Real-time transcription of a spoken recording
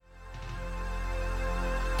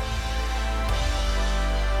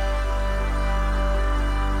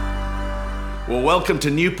Well, welcome to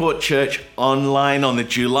Newport Church Online on the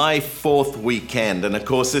July 4th weekend. And of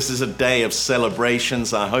course, this is a day of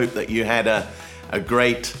celebrations. I hope that you had a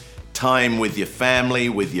great time with your family,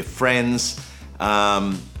 with your friends.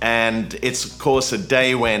 And it's, of course, a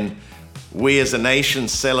day when we as a nation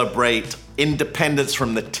celebrate independence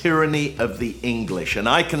from the tyranny of the English. And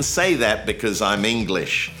I can say that because I'm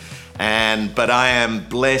English. But I am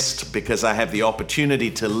blessed because I have the opportunity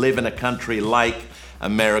to live in a country like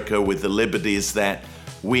America with the liberties that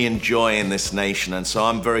we enjoy in this nation. And so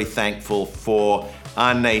I'm very thankful for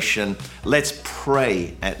our nation. Let's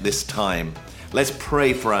pray at this time. Let's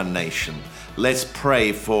pray for our nation. Let's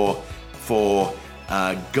pray for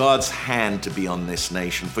God's hand to be on this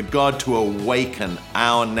nation, for God to awaken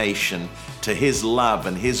our nation to His love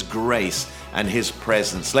and His grace and His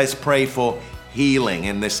presence. Let's pray for healing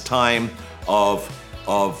in this time of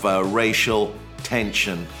racial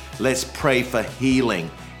tension. Let's pray for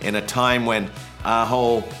healing in a time when our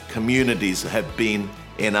whole communities have been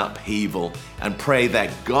in upheaval, and pray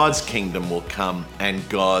that God's kingdom will come and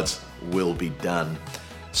God's will be done.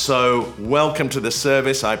 So welcome to the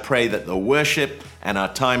service. I pray that the worship and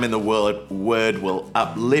our time in the word will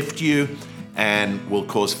uplift you and will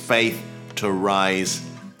cause faith to rise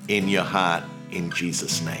in your heart in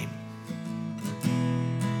Jesus' name.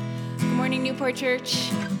 Good morning, Newport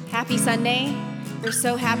Church. Happy Sunday. We're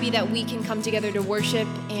so happy that we can come together to worship,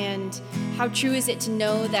 and how true is it to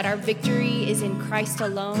know that our victory is in Christ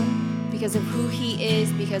alone because of who He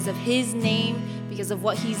is, because of His name, because of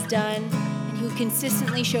what He's done, and who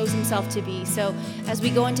consistently shows Himself to be. So as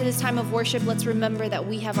we go into this time of worship, let's remember that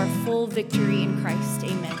we have our full victory in Christ.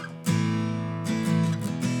 Amen.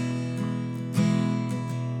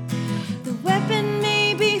 The weapon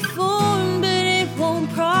may be formed, but it won't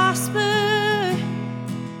prosper.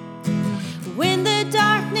 When the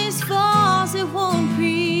darkness falls, it won't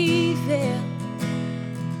prevail.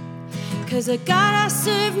 'Cause the God I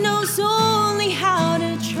serve knows only how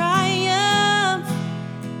to triumph.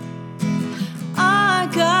 Our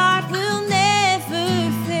God will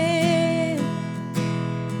never fail.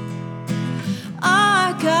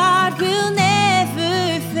 Our God will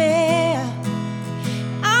never fail.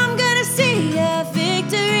 I'm gonna see a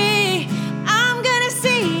victory. I'm gonna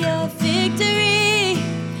see a victory.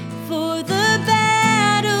 For the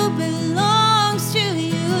battle belongs to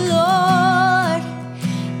you, Lord.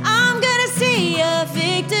 I'm gonna see a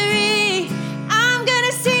victory. I'm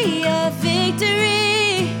gonna see a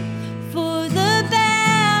victory. For the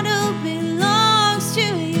battle belongs to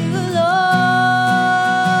you, Lord.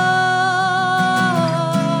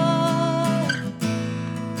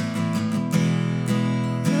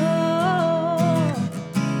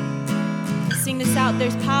 Sing this out.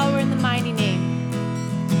 There's power in the mighty name.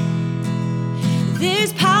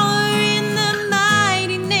 There's power in the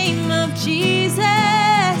mighty name of Jesus.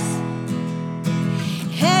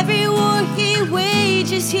 Every war He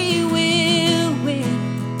wages, He will win.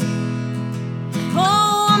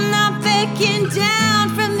 Oh, I'm not backing down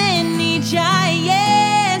from any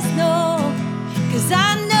giants, no. 'Cause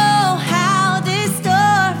I know how this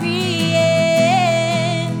story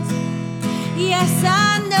ends. Yes,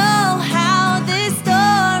 I know how this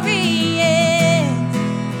story ends.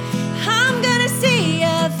 I'm gonna see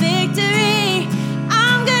a victory.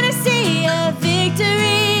 I'm gonna see a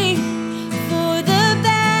victory. For the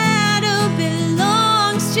battle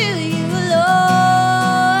belongs to you,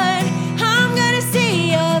 Lord. I'm gonna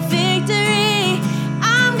see a victory.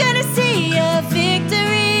 I'm gonna see a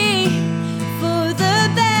victory. For the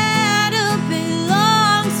battle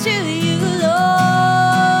belongs to you, Lord.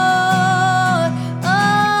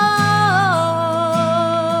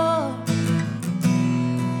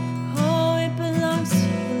 Oh, it belongs to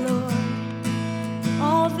you, Lord.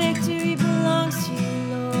 All victory belongs to you,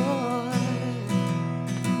 Lord.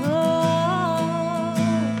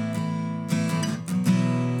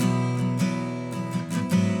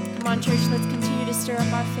 Come on, church, let's continue to stir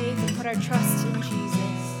up our faith and put our trust in Jesus.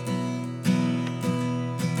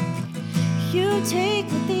 You take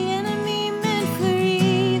what the enemy meant for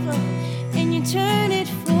evil and you turn it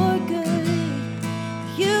for good.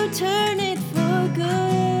 You turn it for good.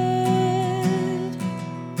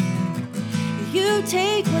 You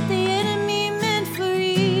take what the enemy meant for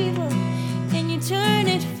evil and you turn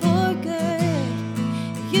it for good.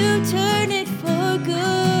 You turn it for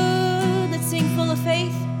good. Let's sing full of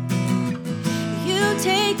faith. You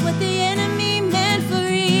take what the enemy meant for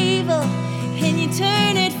evil and you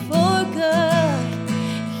turn it for good.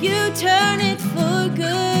 You turn it for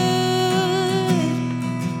good.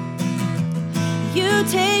 You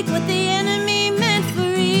take what the enemy meant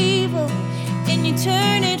for evil and you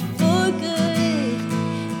turn it for good.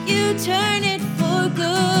 You you turn it for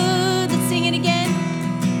good. Let's sing it again.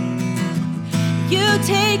 You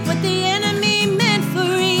take what the enemy meant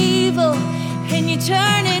for evil and you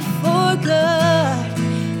turn it for good.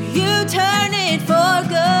 You turn it for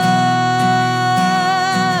good.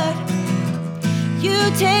 You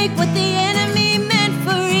take what the enemy meant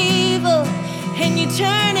for evil and you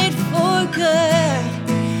turn it for good.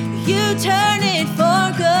 You turn it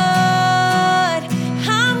for good.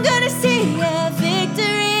 I'm gonna see a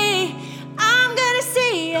victory. I'm gonna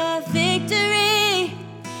see a victory.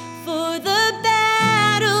 For the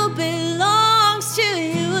battle belongs to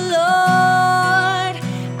you, Lord.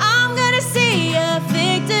 I'm gonna see a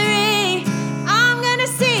victory. I'm gonna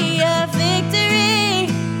see a victory.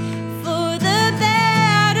 For the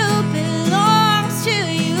battle belongs to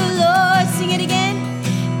you, Lord. Sing it again.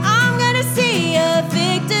 I'm gonna see a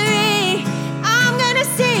victory. I'm gonna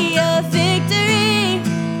see a victory.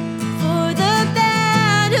 For the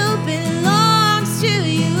battle belongs to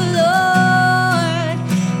you, Lord.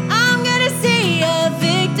 I'm gonna see a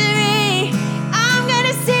victory. I'm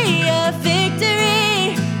gonna see a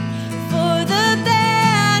victory. For the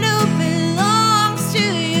battle belongs to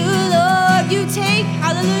you, Lord. You take,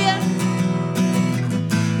 hallelujah.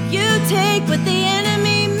 You take what the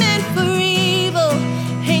enemy meant for evil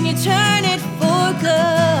and you turn it for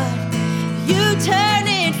good. You turn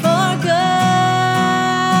it for good.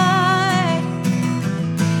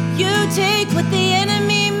 You take what the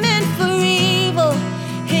enemy meant for evil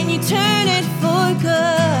and you turn it for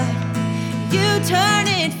good. You turn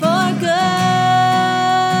it for good.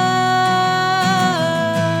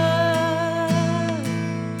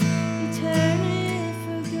 You turn it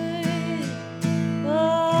for good.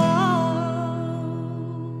 Oh.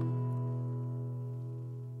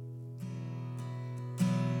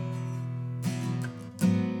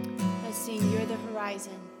 Let's sing You're the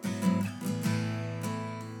Horizon.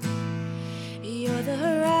 You're the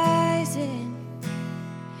horizon,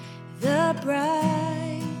 the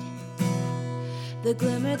bright, the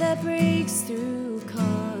glimmer that breaks through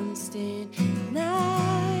constant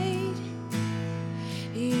night.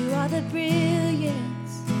 You are the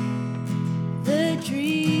brilliance, the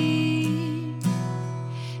dream,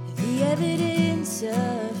 the evidence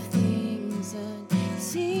of things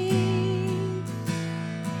unseen.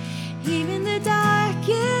 Even the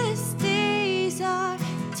darkest days are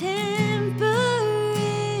temporary.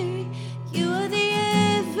 You are the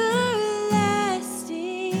everlasting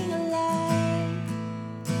light.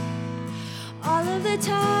 All of the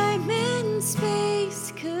time and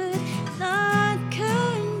space could not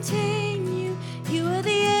contain you. You are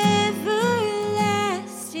the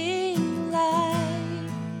everlasting light.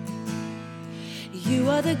 You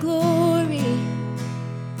are the glory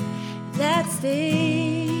that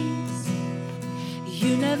stays.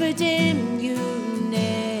 You never dim, you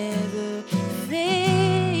never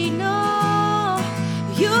fade. No,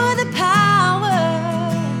 you're the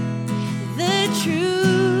power, the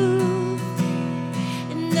truth,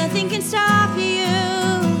 and nothing can stop you.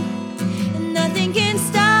 And nothing can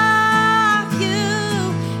stop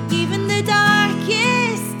you. Even the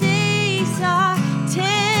darkest days are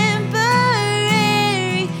temporary.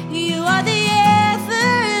 You are the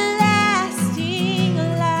everlasting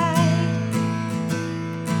light.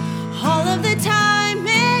 All of the time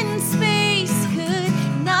and space could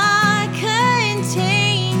not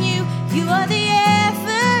contain you. You are the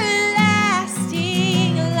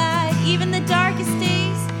everlasting light. Even the darkest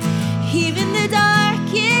days, even the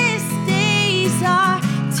darkest days are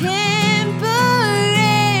temporary.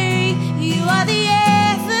 You are the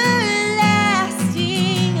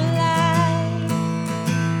everlasting light.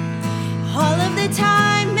 All of the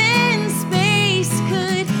time and space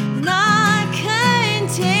could not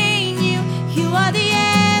contain you. You are the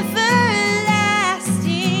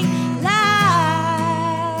everlasting light.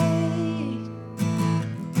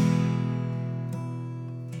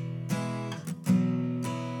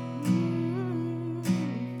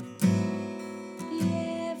 The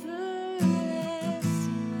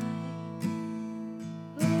everlasting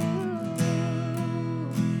light.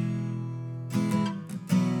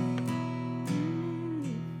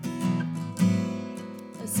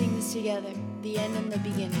 Let's sing this together. The end and the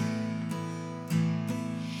beginning.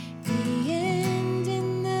 The end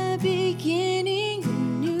and the beginning, a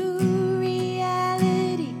new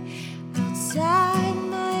reality outside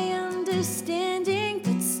my understanding,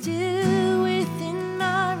 but still within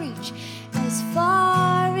my reach. As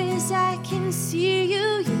far as I can see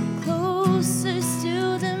you, you're closer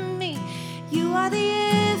still to me. You are the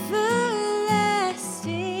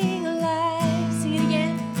everlasting light. Sing it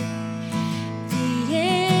again. The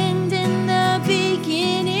end and the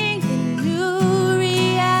beginning,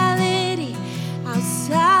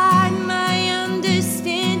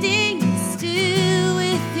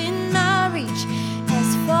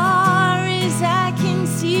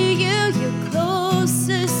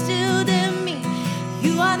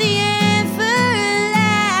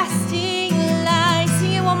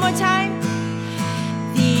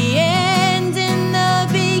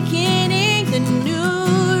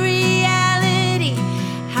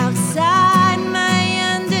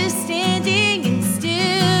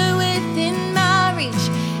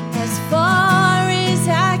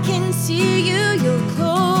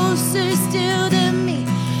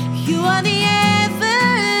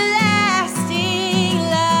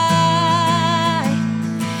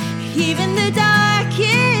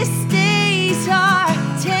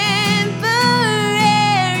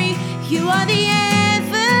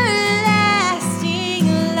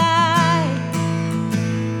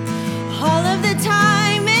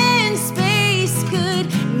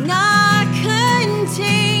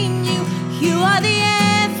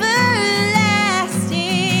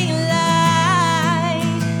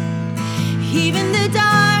 Even the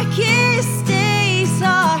darkest days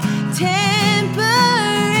are temporary.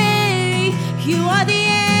 You are the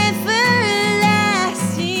everlasting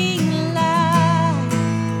light.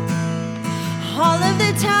 All of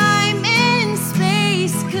the time and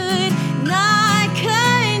space could not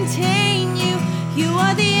contain you. You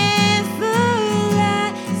are the everlasting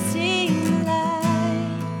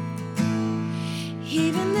light.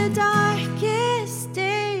 Even the darkest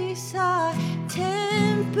days are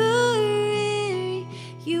temporary.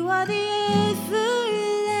 You are the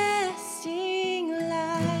everlasting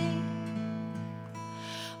light.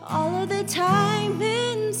 All of the time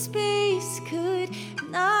and space could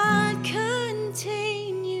not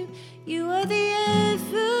contain you. You are the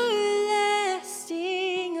everlasting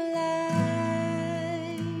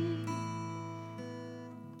light.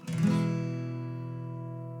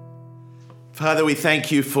 Father, we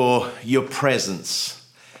thank you for your presence.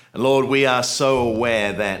 And Lord, we are so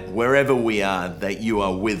aware that wherever we are, that you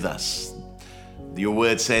are with us. Your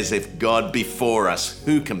word says, if God be for us,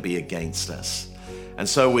 who can be against us? And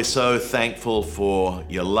so we're so thankful for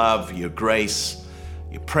your love, your grace,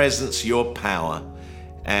 your presence, your power.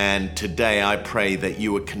 And today I pray that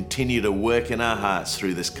you would continue to work in our hearts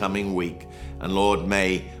through this coming week. And Lord,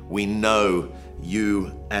 may we know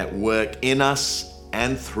you at work in us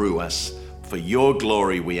and through us. For your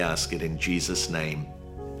glory, we ask it in Jesus' name.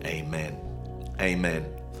 Amen. Amen.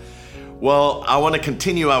 Well, I want to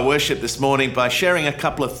continue our worship this morning by sharing a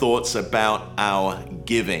couple of thoughts about our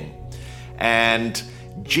giving. And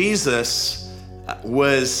Jesus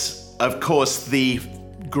was, of course, the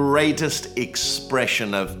greatest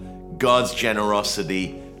expression of God's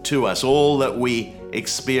generosity to us. All that we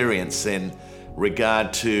experience in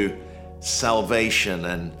regard to salvation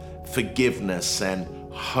and forgiveness and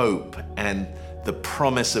hope and the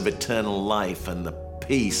promise of eternal life and the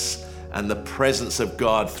peace and the presence of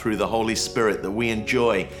God through the Holy Spirit that we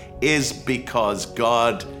enjoy is because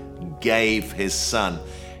God gave his Son.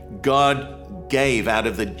 God gave out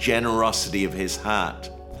of the generosity of his heart.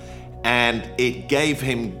 And it gave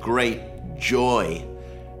him great joy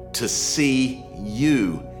to see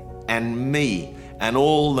you and me and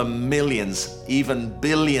all the millions, even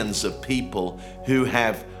billions of people who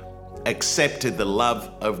have accepted the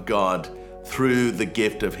love of God through the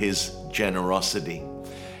gift of his generosity.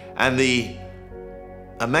 And the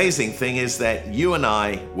amazing thing is that you and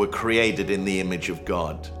I were created in the image of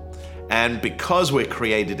God. And because we're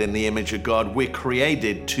created in the image of God, we're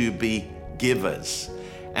created to be givers.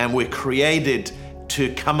 And we're created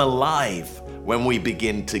to come alive when we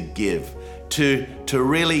begin to give, to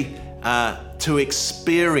really to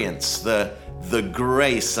experience the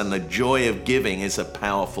grace and the joy of giving is a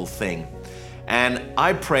powerful thing. And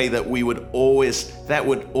I pray that would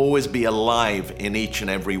always be alive in each and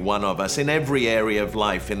every one of us, in every area of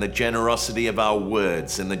life, in the generosity of our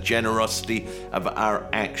words, in the generosity of our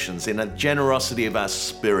actions, in the generosity of our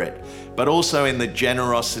spirit, but also in the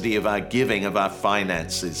generosity of our giving, of our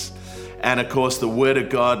finances. And of course, the Word of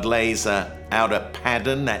God lays out a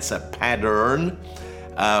pattern, that's a pattern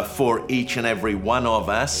for each and every one of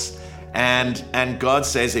us. And God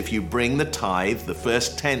says, if you bring the tithe, the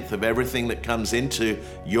first tenth of everything that comes into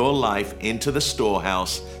your life, into the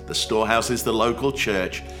storehouse is the local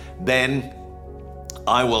church, then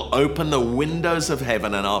I will open the windows of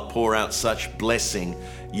heaven and I'll pour out such blessing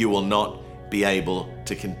you will not be able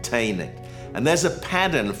to contain it. And there's a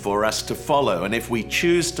pattern for us to follow. And if we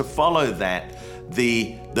choose to follow that,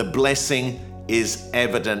 the blessing is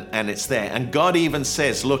evident and it's there. And God even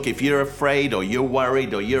says, look, if you're afraid or you're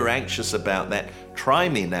worried or you're anxious about that, try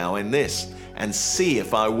me now in this and see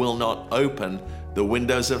if I will not open the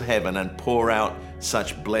windows of heaven and pour out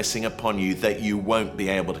such blessing upon you that you won't be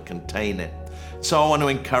able to contain it. So I want to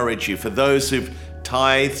encourage you, for those who've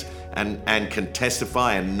tithed and can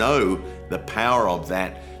testify and know the power of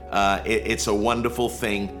that, it's a wonderful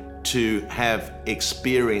thing to have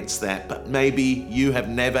experienced that, but maybe you have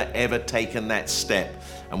never ever taken that step,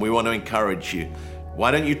 and we want to encourage you.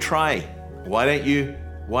 Why don't you try? Why don't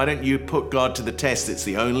you put God to the test? It's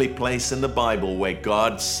the only place in the Bible where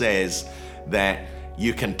God says that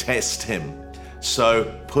you can test him.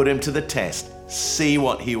 So put him to the test, see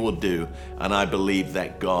what he will do, and I believe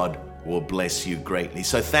that God will bless you greatly.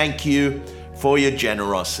 So thank you for your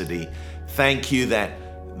generosity. Thank you that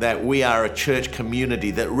we are a church community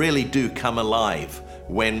that really do come alive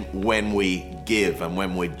when we give and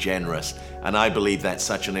when we're generous. And I believe that's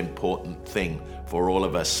such an important thing for all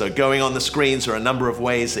of us. So going on the screens are a number of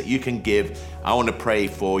ways that you can give. I want to pray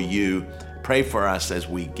for you, pray for us as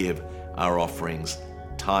we give our offerings,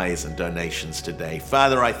 tithes and donations today.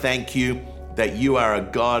 Father, I thank you that you are a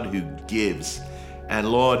God who gives. And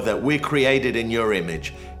Lord, that we're created in your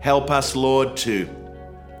image. Help us, Lord, to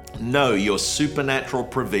know your supernatural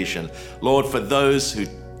provision. Lord, for those who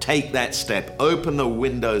take that step, open the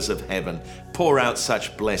windows of heaven, pour out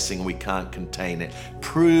such blessing we can't contain it.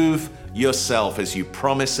 Prove yourself as you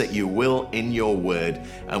promise that you will in your word,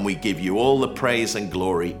 and we give you all the praise and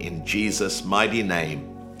glory in Jesus' mighty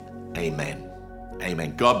name. Amen.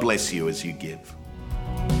 Amen. God bless you as you give.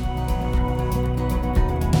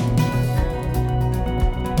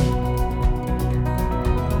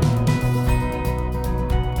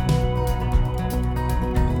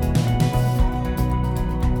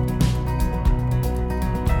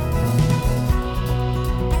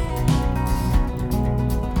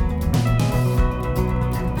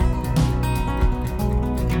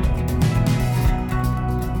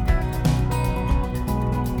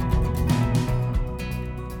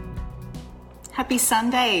 Happy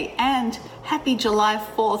Sunday and happy July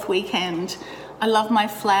 4th weekend. I love my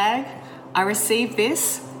flag. I received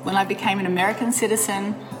this when I became an American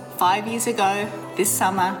citizen 5 years ago this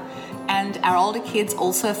summer, and our older kids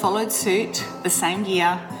also followed suit the same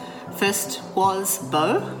year. First was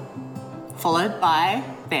Bo, followed by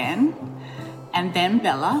Ben, and then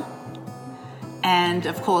Bella. And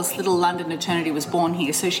of course, little London Eternity was born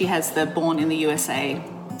here, so she has the born in the USA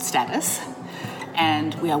status.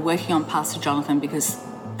 And we are working on Pastor Jonathan because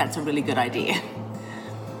that's a really good idea.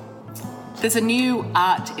 There's a new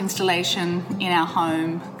art installation in our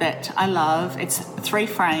home that I love. It's 3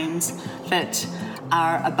 frames that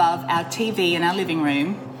are above our TV in our living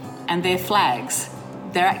room, and they're flags.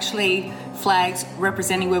 They're actually flags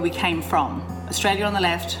representing where we came from. Australia on the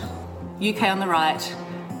left, UK on the right,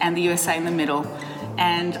 and the USA in the middle.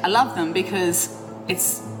 And I love them because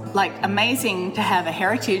it's like amazing to have a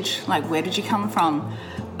heritage, like where did you come from?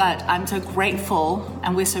 But I'm so grateful,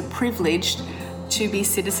 and we're so privileged to be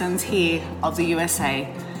citizens here of the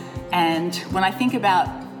USA. And when I think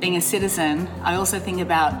about being a citizen, I also think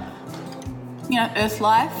about, earth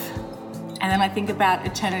life, and then I think about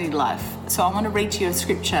eternity life. So I want to read to you a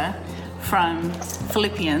scripture from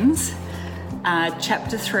Philippians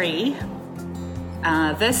chapter 3,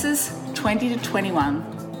 verses 20 to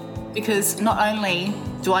 21, because not only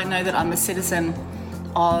do I know that I'm a citizen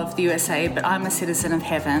of the USA, but I'm a citizen of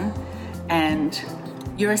heaven, and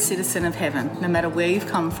you're a citizen of heaven, no matter where you've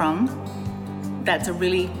come from. That's a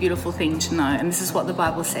really beautiful thing to know, and this is what the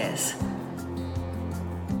Bible says.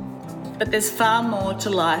 But there's far more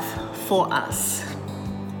to life for us.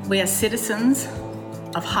 We are citizens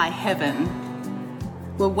of high heaven.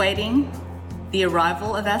 We're waiting the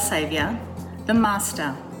arrival of our Saviour, the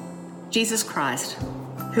Master, Jesus Christ,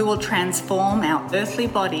 who will transform our earthly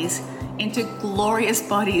bodies into glorious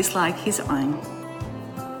bodies like his own.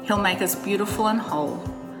 He'll make us beautiful and whole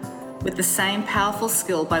with the same powerful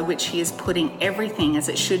skill by which he is putting everything as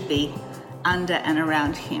it should be under and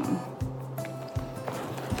around him.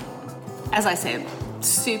 As I said,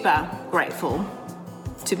 super grateful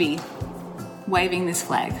to be waving this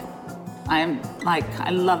flag.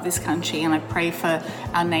 I love this country, and I pray for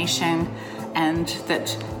our nation, and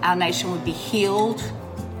that our nation would be healed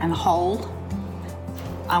and whole.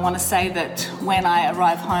 I want to say that when I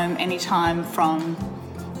arrive home anytime from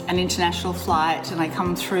an international flight and I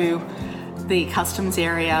come through the customs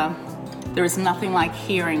area, there is nothing like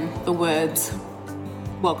hearing the words,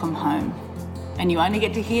 "Welcome home." And you only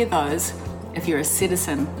get to hear those if you're a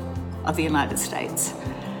citizen of the United States.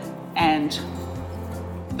 And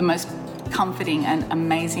the most comforting and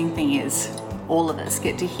amazing thing is all of us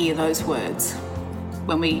get to hear those words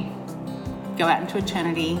when we go out into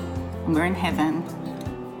eternity and we're in heaven.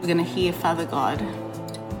 We're going to hear Father God.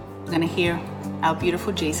 We're going to hear our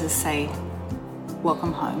beautiful Jesus say,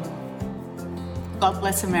 "Welcome home." God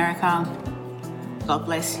bless America. God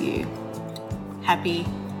bless you. Happy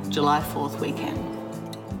July 4th weekend.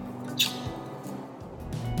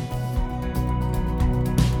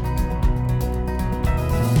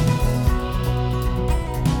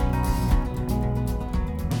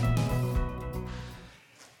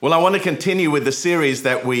 Well, I want to continue with the series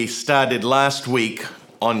that we started last week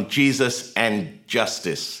on Jesus and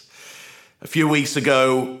justice. A few weeks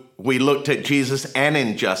ago, we looked at Jesus and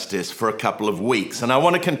injustice for a couple of weeks, and I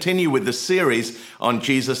want to continue with the series on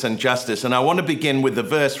Jesus and justice, and I want to begin with the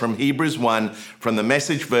verse from Hebrews 1 from the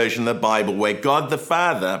Message version of the Bible, where God the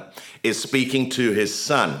Father is speaking to his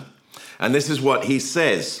Son. And this is what he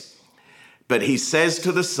says. But he says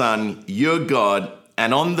to the Son, "You're God,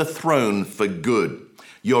 and on the throne for good.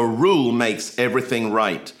 Your rule makes everything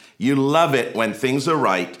right. You love it when things are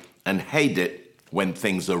right and hate it when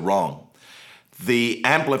things are wrong." The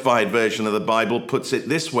Amplified version of the Bible puts it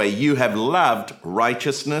this way: you have loved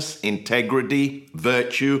righteousness, integrity,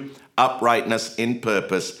 virtue, uprightness in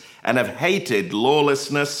purpose, and have hated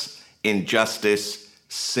lawlessness, injustice,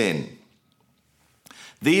 sin.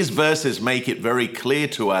 These verses make it very clear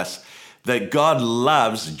to us that God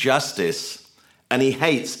loves justice and he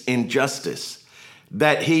hates injustice,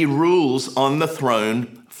 that he rules on the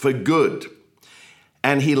throne for good.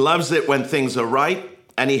 And he loves it when things are right,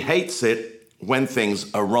 and he hates it when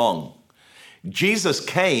things are wrong. Jesus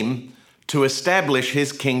came to establish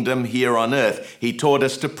his kingdom here on earth. He taught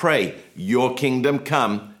us to pray, your kingdom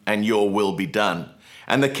come and your will be done.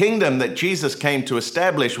 And the kingdom that Jesus came to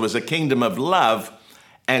establish was a kingdom of love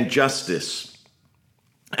and justice.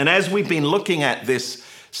 And as we've been looking at this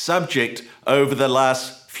subject over the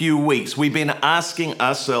last few weeks, we've been asking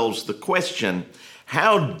ourselves the question,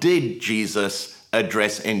 how did Jesus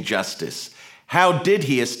address injustice? How did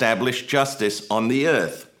he establish justice on the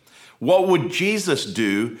earth? What would Jesus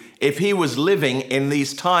do if he was living in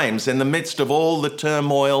these times, in the midst of all the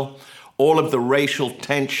turmoil, all of the racial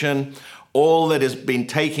tension, all that has been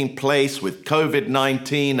taking place with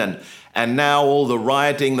COVID-19 and now all the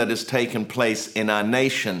rioting that has taken place in our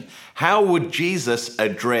nation? How would Jesus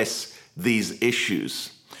address these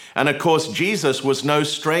issues? And of course, Jesus was no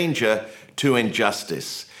stranger to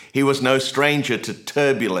injustice. He was no stranger to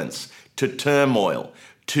turbulence, to turmoil,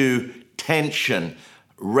 to tension,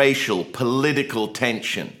 racial, political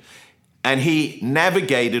tension. And he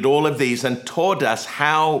navigated all of these and taught us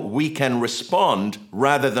how we can respond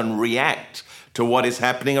rather than react to what is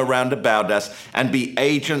happening around about us and be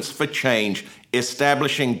agents for change,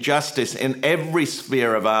 establishing justice in every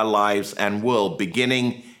sphere of our lives and world,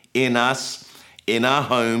 beginning in us, in our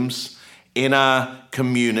homes, in our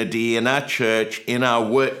community, in our church, in our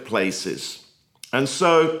workplaces. And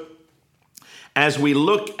so, as we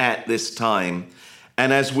look at this time,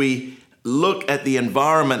 and as we look at the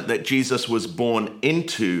environment that Jesus was born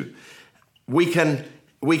into, we can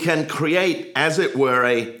create, as it were,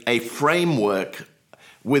 a framework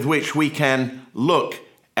with which we can look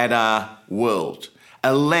at our world,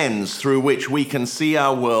 a lens through which we can see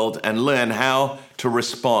our world and learn how to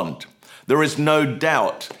respond. There is no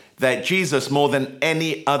doubt that Jesus, more than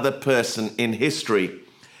any other person in history,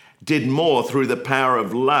 did more through the power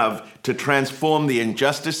of love to transform the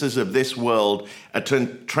injustices of this world, to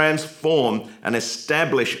transform and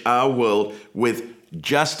establish our world with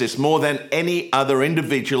justice more than any other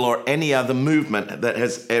individual or any other movement that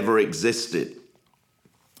has ever existed.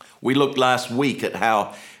 We looked last week at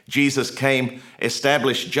how Jesus came,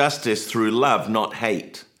 established justice through love, not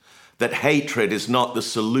hate. That hatred is not the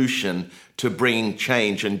solution to bringing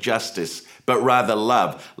change and justice, but rather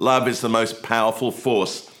love. Love is the most powerful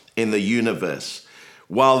force in the universe.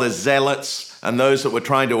 While the zealots and those that were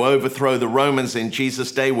trying to overthrow the Romans in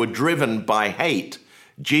Jesus' day were driven by hate,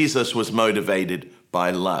 Jesus was motivated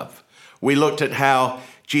by love. We looked at how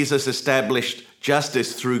Jesus established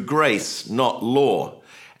justice through grace, not law,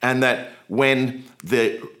 and that when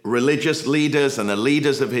the religious leaders and the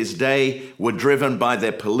leaders of his day were driven by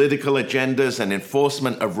their political agendas and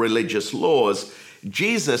enforcement of religious laws,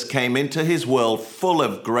 Jesus came into his world full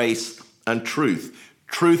of grace and truth.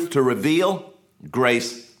 Truth to reveal,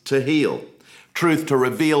 grace to heal. Truth to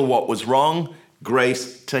reveal what was wrong,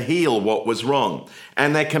 grace to heal what was wrong.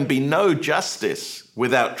 And there can be no justice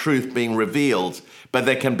without truth being revealed, but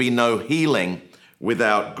there can be no healing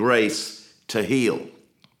without grace to heal.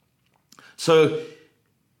 So,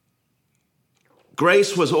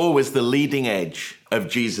 grace was always the leading edge of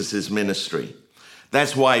Jesus' ministry.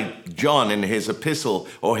 That's why John, in his epistle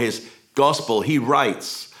or his gospel, he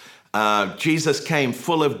writes, Jesus came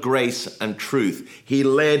full of grace and truth. He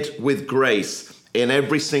led with grace in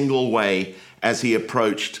every single way as he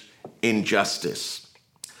approached injustice.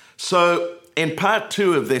 So in part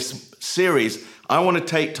 2 of this series, I want to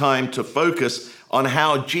take time to focus on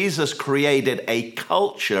how Jesus created a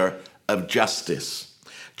culture of justice.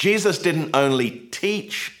 Jesus didn't only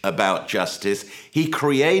teach about justice, he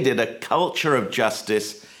created a culture of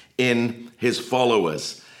justice in his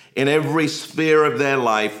followers, in every sphere of their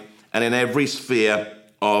life, and in every sphere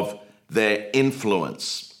of their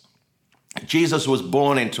influence. Jesus was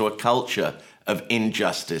born into a culture of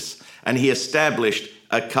injustice, and he established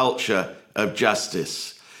a culture of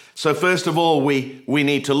justice. So first of all, we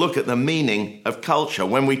need to look at the meaning of culture.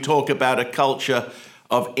 When we talk about a culture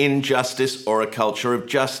of injustice or a culture of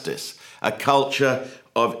justice, a culture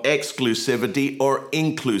of exclusivity or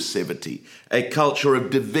inclusivity, a culture of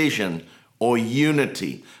division or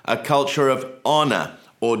unity, a culture of honor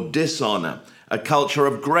or dishonor, a culture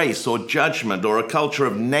of grace or judgment, or a culture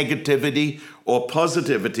of negativity or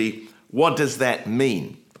positivity, What does that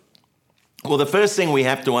mean? Well, the first thing we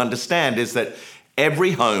have to understand is that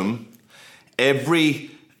every home,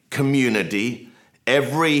 every community,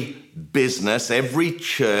 every business, every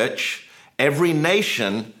church, every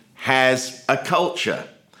nation has a culture.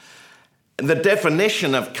 The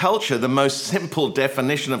definition of culture, the most simple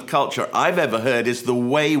definition of culture I've ever heard, is the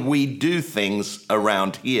way we do things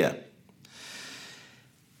around here.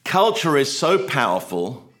 Culture is so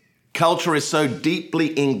powerful, culture is so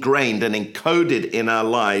deeply ingrained and encoded in our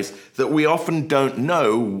lives that we often don't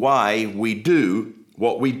know why we do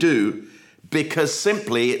what we do, because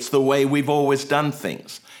simply it's the way we've always done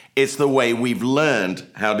things. It's the way we've learned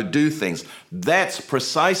how to do things. That's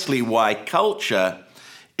precisely why culture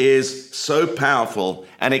is so powerful,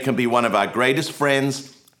 and it can be one of our greatest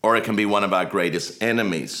friends or it can be one of our greatest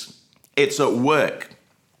enemies. It's at work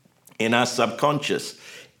in our subconscious.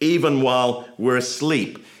 Even while we're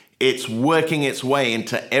asleep, it's working its way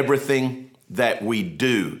into everything that we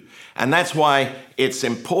do. And that's why it's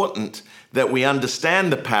important that we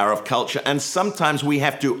understand the power of culture, and sometimes we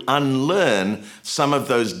have to unlearn some of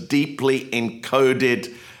those deeply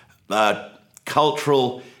encoded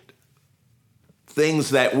cultural things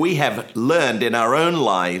that we have learned in our own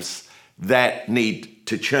lives that need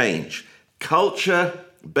to change. Culture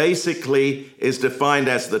basically is defined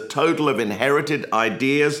as the total of inherited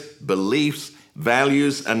ideas, beliefs,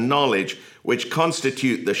 values, and knowledge which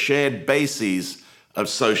constitute the shared bases of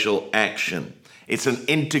social action. It's an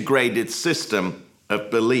integrated system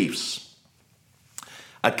of beliefs.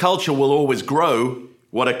 A culture will always grow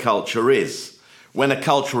what a culture is. When a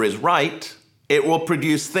culture is right, it will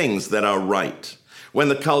produce things that are right. When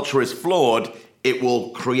the culture is flawed, it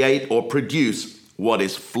will create or produce what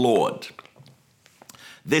is flawed.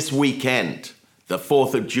 This weekend, the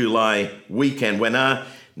 4th of July weekend, when our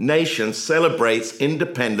nation celebrates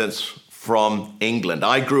independence from England.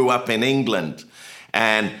 I grew up in England,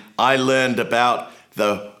 and I learned about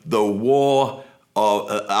the war.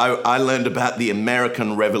 I learned about the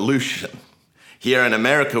American Revolution. Here in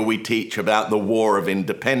America, we teach about the War of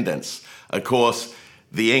Independence. Of course,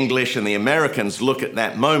 the English and the Americans look at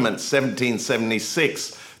that moment, 1776,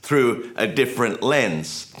 through a different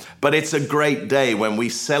lens. But it's a great day when we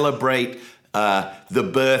celebrate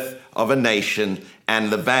the birth of a nation and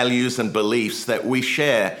the values and beliefs that we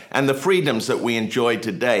share and the freedoms that we enjoy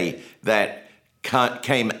today that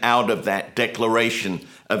came out of that Declaration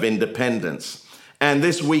of Independence. And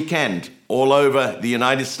this weekend, all over the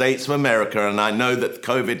United States of America, and I know that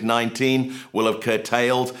COVID-19 will have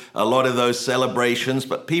curtailed a lot of those celebrations,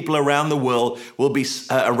 but people around the world will be,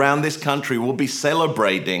 around this country will be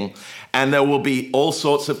celebrating, and there will be all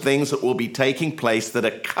sorts of things that will be taking place that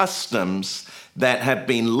are customs that have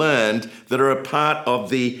been learned that are a part of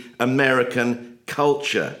the American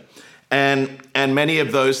culture. And many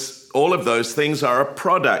of those, all of those things are a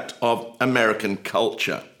product of American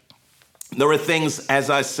culture. There are things, as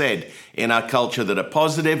I said, in our culture that are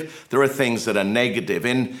positive. There are things that are negative.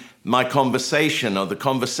 In my conversation, or the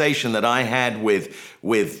conversation that I had with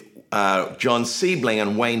John Siebling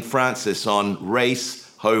and Wayne Francis on race,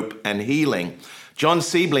 hope, and healing, John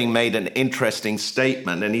Siebling made an interesting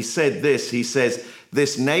statement, and he said this. He says,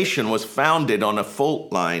 "This nation was founded on a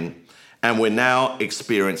fault line, and we're now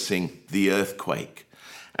experiencing the earthquake."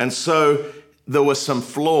 And so there were some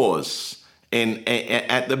flaws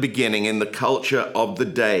at the beginning in the culture of the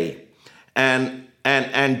day.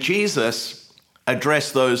 And Jesus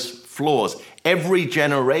addressed those flaws. Every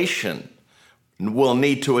generation will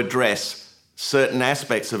need to address certain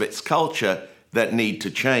aspects of its culture that need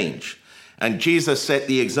to change. And Jesus set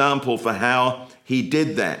the example for how he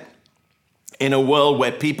did that. In a world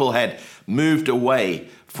where people had moved away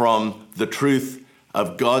from the truth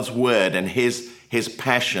of God's word and his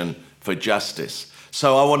passion for justice.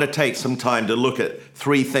 So I want to take some time to look at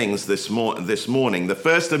three things this morning. The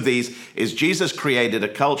first of these is Jesus created a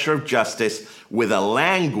culture of justice with a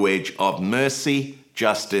language of mercy,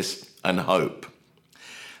 justice, and hope.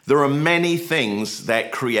 There are many things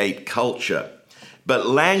that create culture, but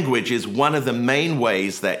language is one of the main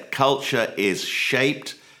ways that culture is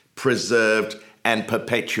shaped, preserved, and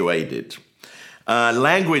perpetuated.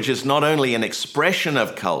 Language is not only an expression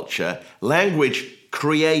of culture, language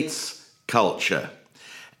creates culture.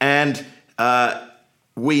 And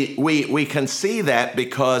we can see that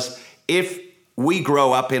because if we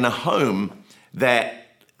grow up in a home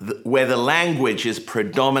where the language is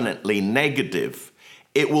predominantly negative,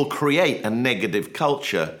 it will create a negative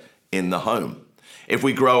culture in the home. If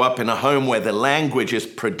we grow up in a home where the language is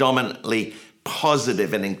predominantly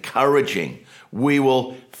positive and encouraging, we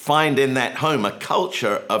will find in that home a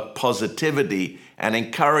culture of positivity and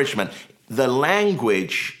encouragement. the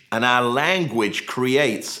language, and our language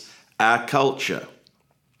creates our culture.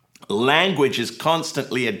 Language is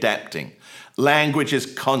constantly adapting. Language is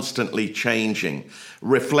constantly changing,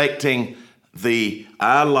 reflecting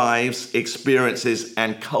our lives, experiences,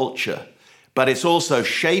 and culture. But it's also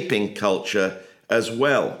shaping culture as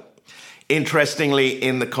well. Interestingly,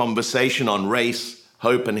 in the conversation on race,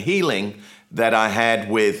 hope, and healing that I had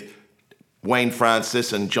with Wayne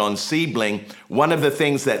Francis and John Siebling, one of the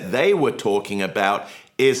things that they were talking about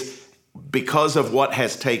is because of what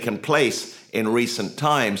has taken place in recent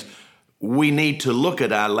times, we need to look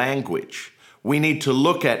at our language. We need to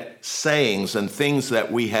look at sayings and things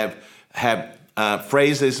that we have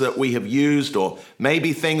phrases that we have used, or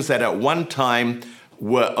maybe things that at one time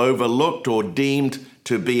were overlooked or deemed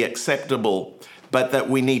to be acceptable, but that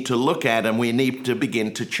we need to look at and we need to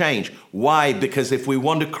begin to change. Why? Because if we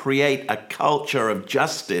want to create a culture of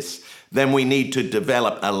justice, then we need to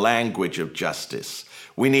develop a language of justice.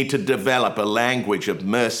 We need to develop a language of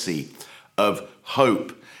mercy, of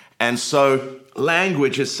hope. And so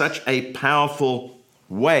language is such a powerful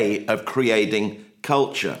way of creating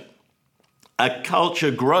culture. A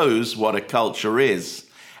culture grows what a culture is,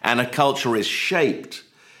 and a culture is shaped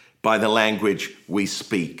by the language we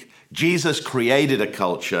speak. Jesus created a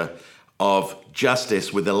culture of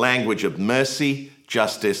justice with a language of mercy,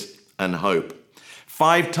 justice, and hope.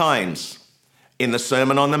 5 times in the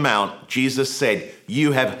Sermon on the Mount, Jesus said,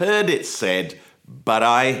 "You have heard it said, but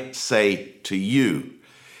I say to you."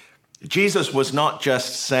 Jesus was not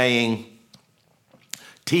just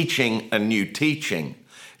teaching a new teaching.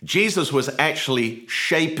 Jesus was actually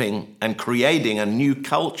shaping and creating a new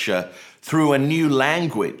culture through a new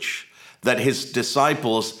language that his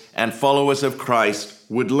disciples and followers of Christ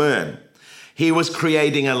would learn. He was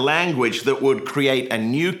creating a language that would create a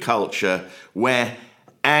new culture where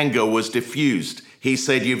anger was diffused. He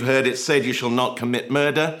said, "You've heard it said, you shall not commit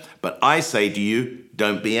murder, but I say to you,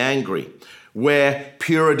 don't be angry." Where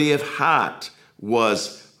purity of heart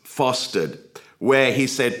was fostered. Where he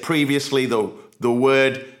said previously, the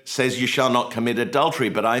word says you shall not commit adultery,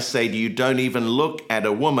 but I say to you, don't even look at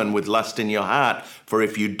a woman with lust in your heart, for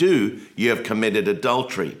if you do, you have committed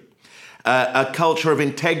adultery. A culture of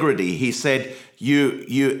integrity. He said,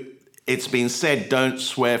 it's been said, don't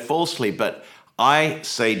swear falsely, but I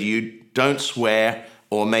say to you, don't swear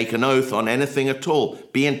or make an oath on anything at all.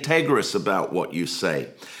 Be integrous about what you say.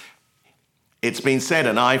 It's been said,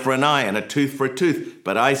 an eye for an eye and a tooth for a tooth,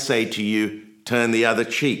 but I say to you, turn the other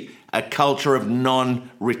cheek. A culture of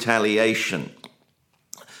non-retaliation.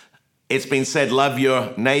 It's been said, love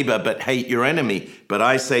your neighbor, but hate your enemy. But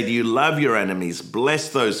I say to you, love your enemies, bless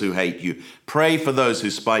those who hate you, pray for those who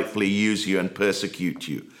spitefully use you and persecute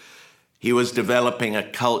you. He was developing a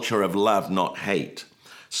culture of love, not hate.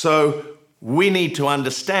 So we need to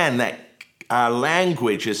understand that our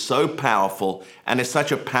language is so powerful and is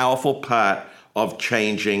such a powerful part of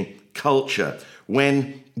changing culture.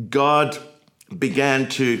 When God began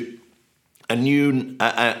to a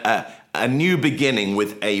new beginning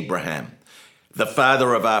with Abraham, the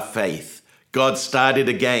father of our faith. God started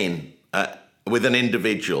again with an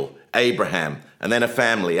individual, Abraham, and then a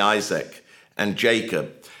family, Isaac and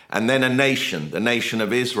Jacob, and then a nation, the nation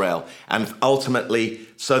of Israel, and ultimately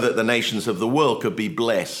so that the nations of the world could be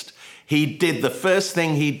blessed. The first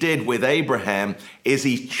thing he did with Abraham is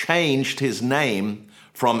he changed his name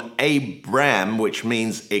from Abram, which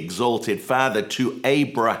means exalted father, to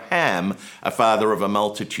Abraham, a father of a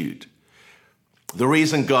multitude. The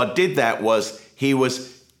reason God did that was he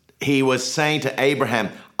was saying to Abraham,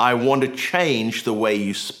 I want to change the way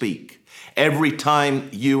you speak. Every time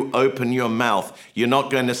you open your mouth, you're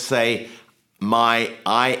not going to say,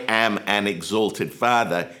 I am an exalted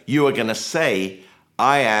father. You are going to say,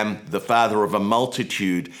 I am the father of a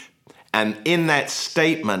multitude. And in that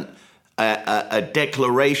statement, a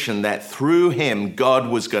declaration that through him, God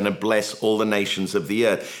was going to bless all the nations of the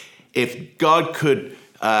earth. If God could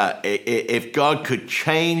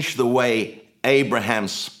change the way Abraham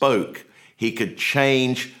spoke, he could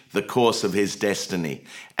change the course of his destiny.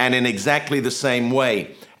 And in exactly the same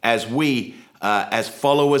way, as we, as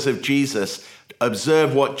followers of Jesus,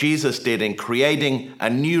 observe what Jesus did in creating a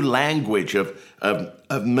new language of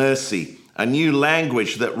mercy, a new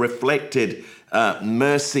language that reflected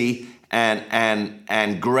mercy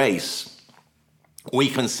and grace, we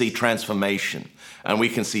can see transformation and we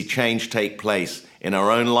can see change take place in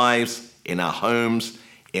our own lives, in our homes,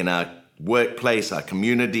 in our workplace, our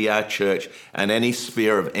community, our church, and any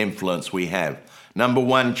sphere of influence we have. Number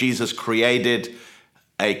one, Jesus created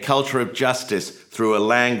a culture of justice through a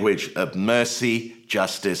language of mercy,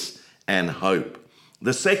 justice, and hope.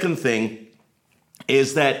 The second thing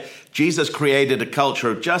is that Jesus created a culture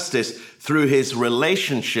of justice through his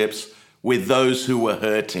relationships with those who were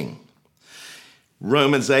hurting.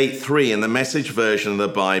 Romans 8:3 in the Message version of the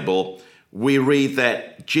Bible, we read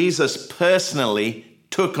that Jesus personally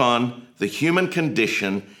took on the human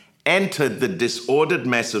condition, entered the disordered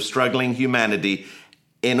mess of struggling humanity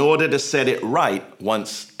in order to set it right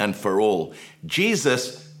once and for all.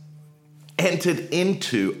 Jesus entered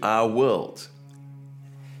into our world.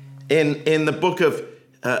 In the book of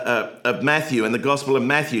Matthew, in the Gospel of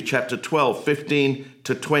Matthew, chapter 12, 15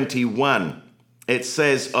 to 21, it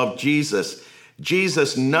says of Jesus,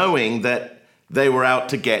 knowing that they were out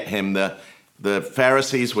to get him, the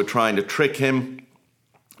Pharisees were trying to trick him,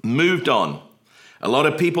 moved on. A lot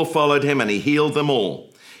of people followed him and he healed them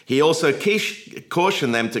all. He also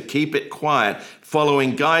cautioned them to keep it quiet,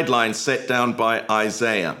 following guidelines set down by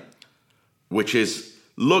Isaiah, which is,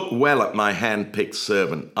 look well at my hand-picked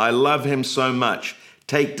servant. I love him so much.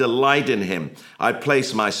 Take delight in him. I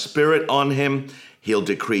place my spirit on him. He'll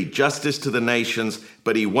decree justice to the nations,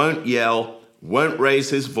 but he won't yell, won't raise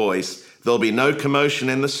his voice. There'll be no commotion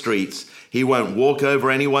in the streets. He won't walk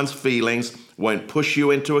over anyone's feelings, won't push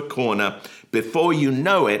you into a corner. Before you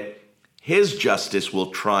know it, his justice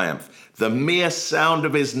will triumph. The mere sound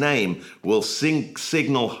of his name will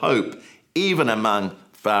signal hope, even among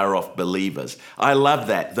far-off believers. I love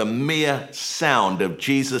that. The mere sound of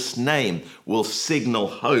Jesus' name will signal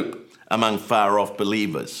hope among far-off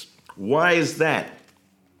believers. Why is that?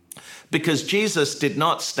 Because Jesus did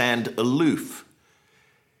not stand aloof.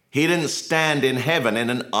 He didn't stand in heaven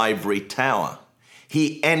in an ivory tower.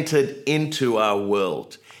 He entered into our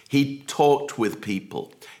world. He talked with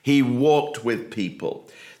people. He walked with people.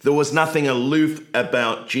 There was nothing aloof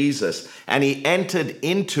about Jesus. And he entered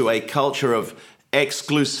into a culture of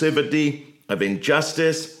exclusivity, of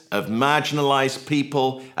injustice, of marginalized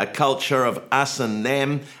people, a culture of us and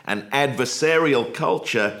them, an adversarial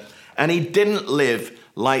culture. And he didn't live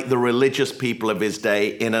like the religious people of his day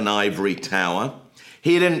in an ivory tower.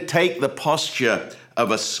 He didn't take the posture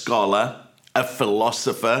of a scholar, a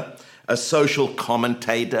philosopher, a social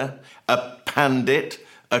commentator, a pundit,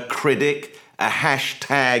 a critic, a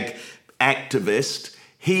hashtag activist.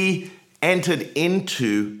 He entered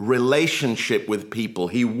into relationship with people.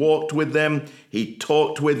 He walked with them. He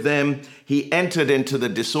talked with them. He entered into the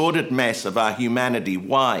disordered mess of our humanity.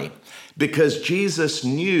 Why? Because Jesus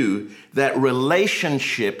knew that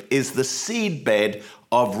relationship is the seedbed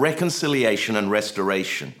of reconciliation and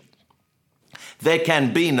restoration. There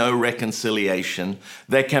can be no reconciliation.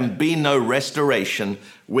 There can be no restoration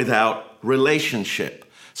without relationship.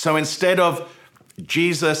 So instead of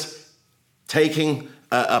Jesus taking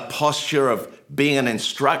a posture of being an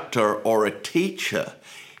instructor or a teacher,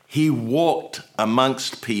 he walked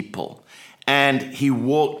amongst people and he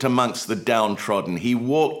walked amongst the downtrodden. He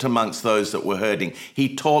walked amongst those that were hurting.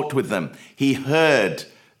 He talked with them. He heard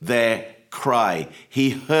their cry. He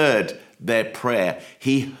heard their prayer.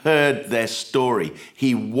 He heard their story.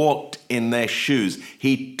 He walked in their shoes.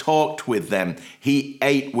 He talked with them. He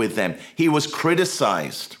ate with them. He was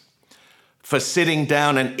criticized for sitting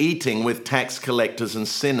down and eating with tax collectors and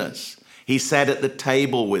sinners. He sat at the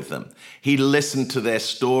table with them. He listened to their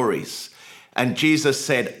stories. And Jesus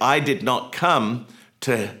said, I did not come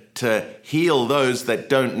to heal those that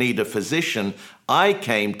don't need a physician. I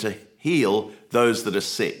came to heal those that are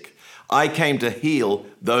sick. I came to heal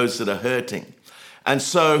those that are hurting. And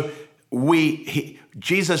so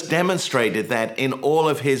Jesus demonstrated that in all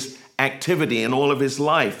of his activity, in all of his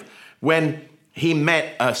life. When he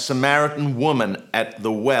met a Samaritan woman at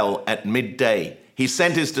the well at midday, he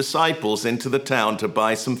sent his disciples into the town to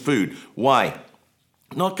buy some food. Why?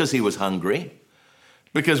 Not because he was hungry,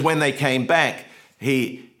 because when they came back,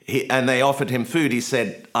 and they offered him food, he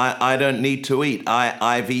said, I don't need to eat.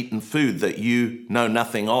 I've eaten food that you know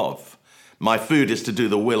nothing of. My food is to do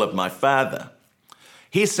the will of my Father.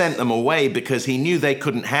 He sent them away because he knew they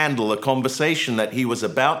couldn't handle the conversation that he was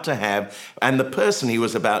about to have, and the person he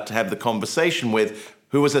was about to have the conversation with,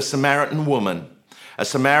 who was a Samaritan woman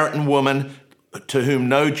to whom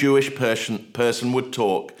no Jewish person would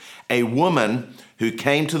talk, a woman who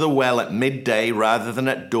came to the well at midday rather than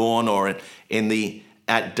at dawn or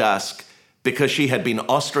at dusk, because she had been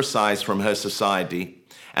ostracized from her society,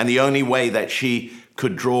 and the only way that she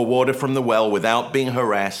could draw water from the well without being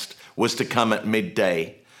harassed was to come at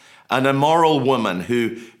midday. An immoral woman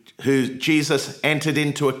who Jesus entered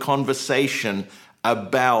into a conversation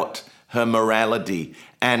about her morality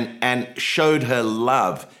and showed her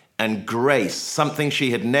love and grace, something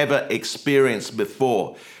she had never experienced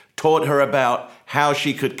before, taught her about how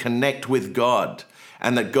she could connect with God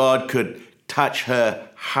and that God could touch her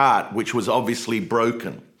heart, which was obviously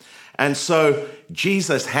broken. And so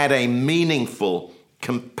Jesus had a meaningful,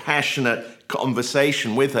 compassionate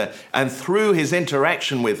conversation with her. And through his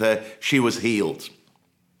interaction with her, she was healed.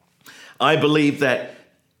 I believe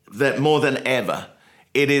that more than ever,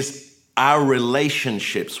 it is our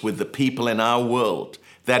relationships with the people in our world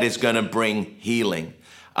that is going to bring healing.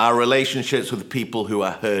 Our relationships with people who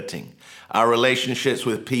are hurting. Our relationships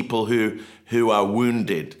with people who are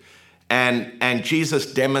wounded. And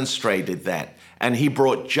Jesus demonstrated that. And he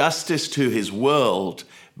brought justice to his world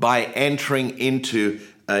by entering into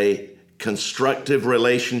a constructive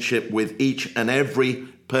relationship with each and every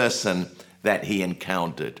person that he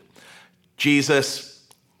encountered. Jesus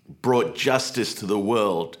brought justice to the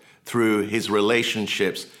world through his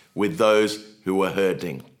relationships with those who were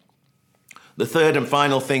hurting. The third and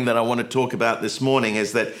final thing that I want to talk about this morning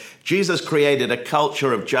is that Jesus created a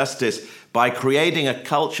culture of justice by creating a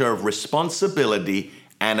culture of responsibility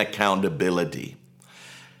and accountability.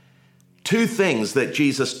 Two things that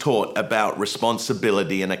Jesus taught about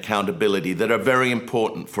responsibility and accountability that are very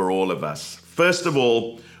important for all of us. First of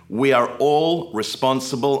all, we are all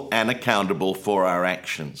responsible and accountable for our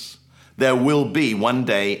actions. There will be one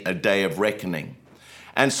day a day of reckoning.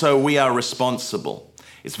 And so we are responsible.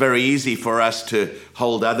 It's very easy for us to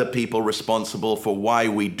hold other people responsible for why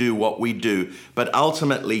we do what we do, but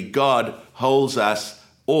ultimately God holds us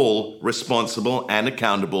all responsible and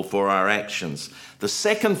accountable for our actions. The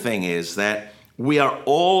second thing is that we are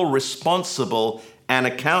all responsible and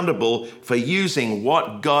accountable for using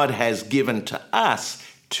what God has given to us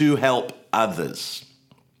to help others.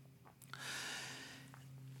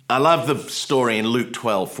 I love the story in Luke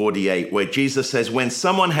 12:48, where Jesus says, when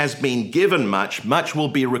someone has been given much, much will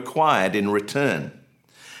be required in return.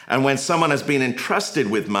 And when someone has been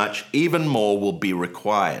entrusted with much, even more will be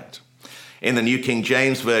required. In the New King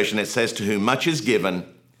James Version, it says, to whom much is given,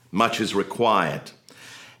 much is required.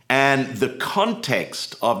 And the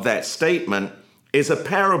context of that statement is a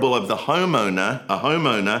parable of a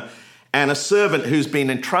homeowner, and a servant who's been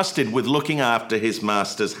entrusted with looking after his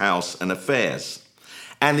master's house and affairs.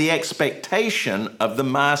 And the expectation of the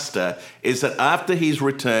master is that after he's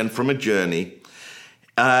returned from a journey,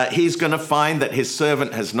 he's going to find that his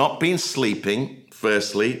servant has not been sleeping,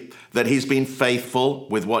 firstly, that he's been faithful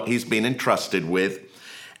with what he's been entrusted with,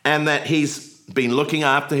 and that he's been looking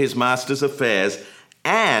after his master's affairs,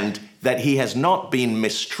 and that he has not been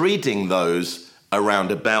mistreating those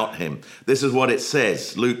around about him. This is what it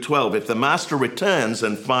says, Luke 12, if the master returns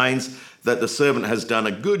and finds that the servant has done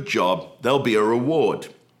a good job, there'll be a reward.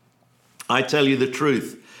 I tell you the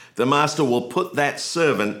truth, the master will put that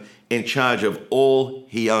servant in charge of all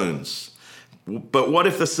he owns. But what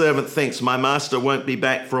if the servant thinks, my master won't be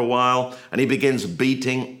back for a while, and he begins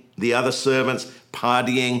beating the other servants,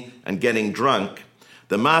 partying and getting drunk?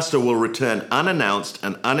 The master will return unannounced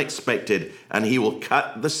and unexpected, and he will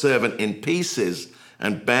cut the servant in pieces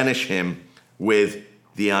and banish him with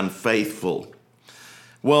the unfaithful.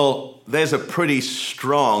 Well, there's a pretty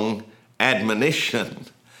strong admonition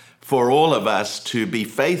for all of us to be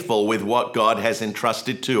faithful with what God has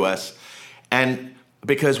entrusted to us, and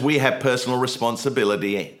because we have personal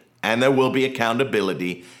responsibility and there will be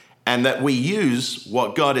accountability, and that we use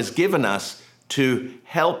what God has given us to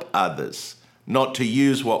help others, not to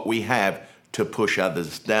use what we have to push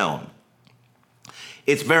others down.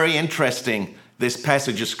 It's very interesting, this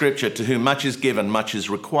passage of scripture, to whom much is given, much is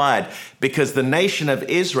required, because the nation of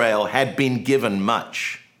Israel had been given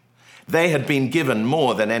much. They had been given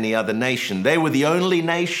more than any other nation. They were the only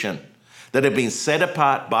nation that had been set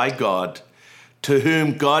apart by God, to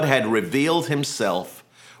whom God had revealed himself,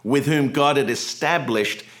 with whom God had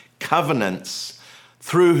established covenants,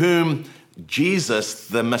 through whom Jesus,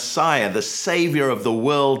 the Messiah, the Savior of the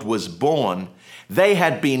world, was born. They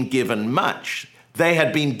had been given much. They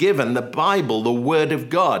had been given the Bible, the Word of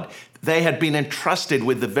God. They had been entrusted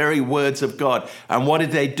with the very words of God. And what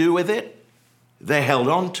did they do with it? They held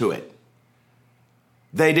on to it.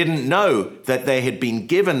 They didn't know that they had been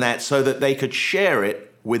given that so that they could share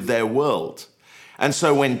it with their world. And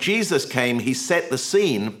so when Jesus came, he set the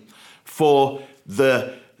scene for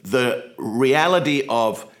the reality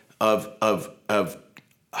of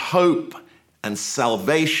hope and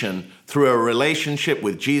salvation through a relationship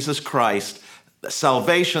with Jesus Christ,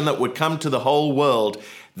 salvation that would come to the whole world.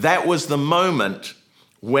 That was the moment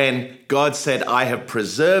when God said, I have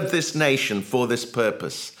preserved this nation for this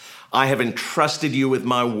purpose. I have entrusted you with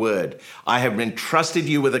my word. I have entrusted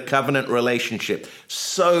you with a covenant relationship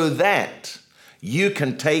so that you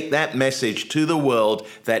can take that message to the world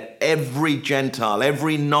that every Gentile,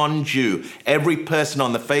 every non-Jew, every person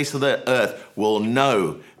on the face of the earth will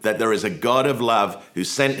know that there is a God of love who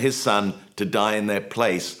sent his son to die in their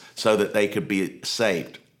place so that they could be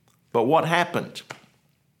saved. But what happened?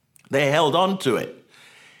 They held on to it.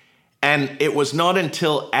 And it was not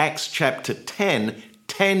until Acts chapter 10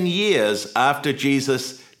 years after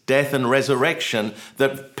Jesus' death and resurrection,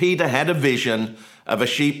 that Peter had a vision of a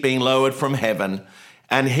sheep being lowered from heaven,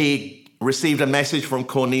 and he received a message from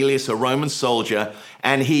Cornelius, a Roman soldier,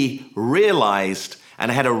 and he realized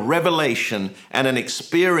and had a revelation and an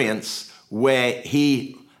experience where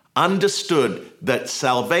he understood that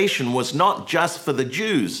salvation was not just for the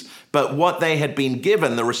Jews, but what they had been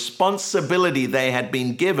given, the responsibility they had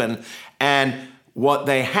been given, and what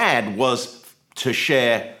they had was to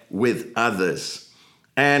share with others.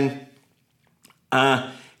 And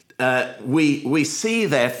we see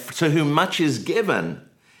that to whom much is given,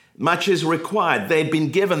 much is required. They'd been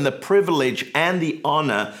given the privilege and the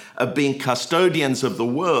honor of being custodians of the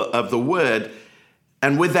word,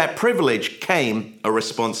 and with that privilege came a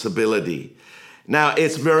responsibility. Now,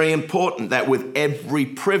 it's very important that with every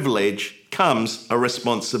privilege comes a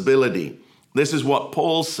responsibility. This is what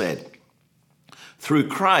Paul said. Through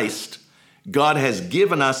Christ, God has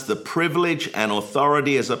given us the privilege and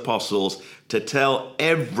authority as apostles to tell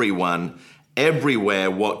everyone, everywhere,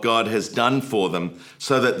 what God has done for them,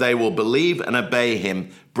 so that they will believe and obey him,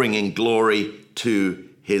 bringing glory to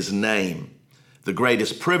his name. The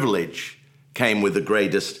greatest privilege came with the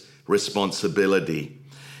greatest responsibility.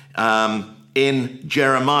 In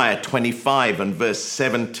Jeremiah 25 and verse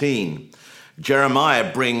 17,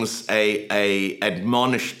 Jeremiah brings a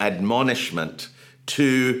admonishment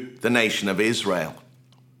to the nation of Israel.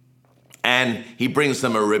 And he brings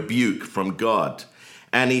them a rebuke from God.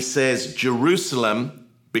 And he says, Jerusalem,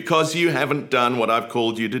 because you haven't done what I've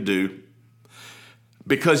called you to do,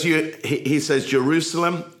 he says,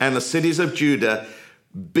 Jerusalem and the cities of Judah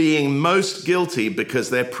being most guilty because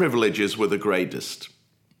their privileges were the greatest.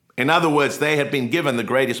 In other words, they had been given the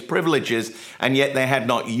greatest privileges, and yet they had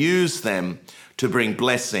not used them to bring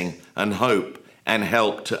blessing and hope and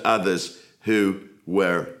help to others who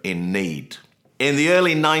were in need. In the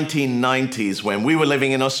early 1990s, when we were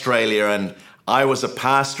living in Australia and I was a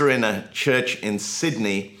pastor in a church in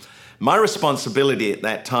Sydney, my responsibility at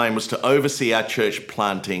that time was to oversee our church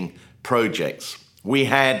planting projects. We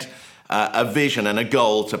had a vision and a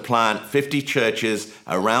goal to plant 50 churches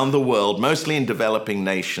around the world, mostly in developing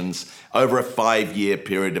nations, over a 5-year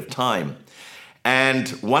period of time. And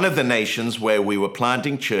one of the nations where we were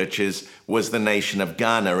planting churches was the nation of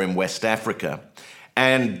Ghana in West Africa.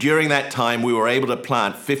 And during that time, we were able to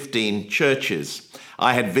plant 15 churches.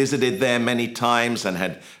 I had visited there many times and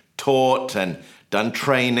had taught and done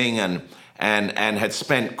training and had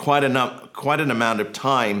spent quite an amount of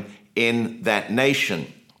time in that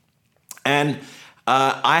nation. And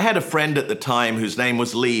I had a friend at the time whose name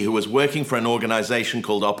was Lee, who was working for an organization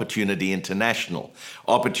called Opportunity International.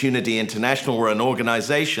 Opportunity International were an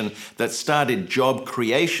organization that started job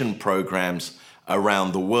creation programs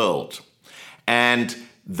around the world. And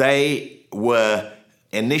they were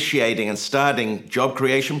initiating and starting job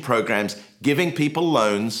creation programs, giving people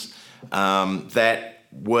loans that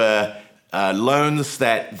were loans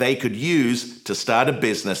that they could use to start a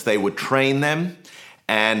business. They would train them.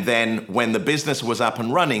 And then when the business was up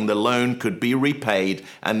and running, the loan could be repaid,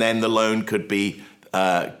 and then the loan could be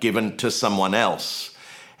given to someone else.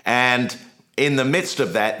 And in the midst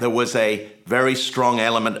of that, there was a very strong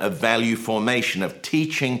element of value formation, of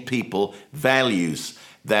teaching people values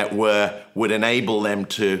that would enable them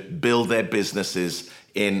to build their businesses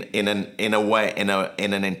in an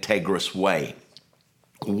integrous way.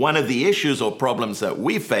 One of the issues or problems that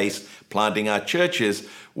we faced planting our churches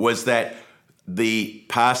was that the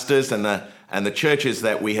pastors and the churches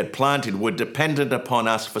that we had planted were dependent upon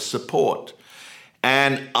us for support.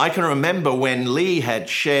 And I can remember when Lee had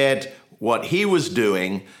shared what he was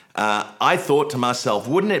doing, I thought to myself,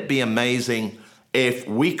 wouldn't it be amazing if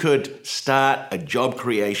we could start a job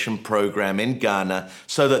creation program in Ghana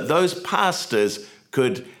so that those pastors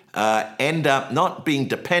could end up not being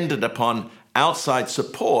dependent upon outside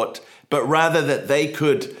support, but rather that they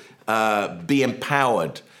could be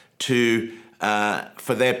empowered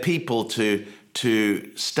for their people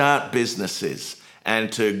to start businesses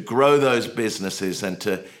and to grow those businesses and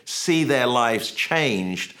to see their lives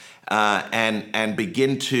changed and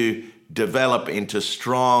begin to develop into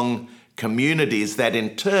strong communities that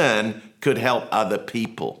in turn could help other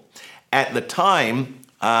people. At the time,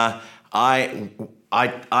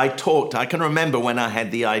 I can remember when I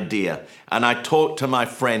had the idea, and I talked to my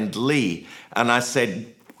friend Lee, and I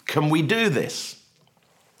said, can we do this?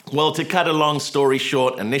 Well, to cut a long story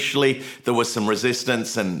short, initially there was some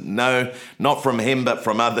resistance, and no, not from him, but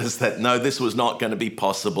from others, that no, this was not going to be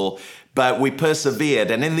possible. But we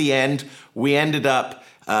persevered, and in the end, we ended up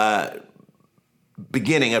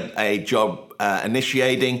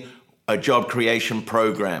initiating a job creation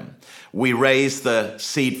program. We raised the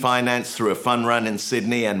seed finance through a fund run in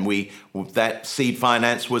Sydney, and that seed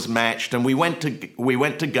finance was matched. And we went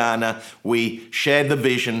to Ghana. We shared the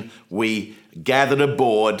vision. We gathered a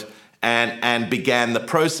board and began the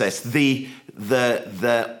process. The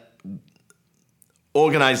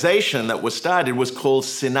organization that was started was called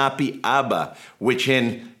Sinapi Aba, which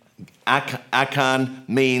in Akan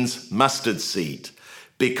means mustard seed,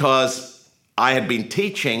 because I had been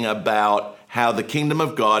teaching about how the kingdom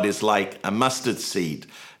of God is like a mustard seed.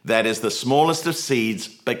 That is the smallest of seeds,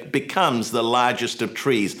 but becomes the largest of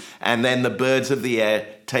trees. And then the birds of the air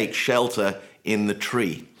take shelter in the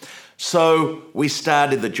tree. So we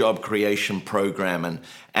started the job creation program,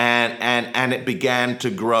 and it began to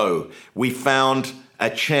grow. We found a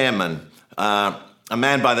chairman, a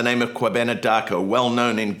man by the name of Kwabena Darko, well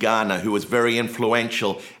known in Ghana, who was very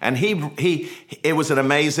influential. And it was an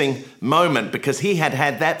amazing moment because he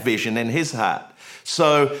had that vision in his heart.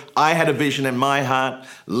 So I had a vision in my heart,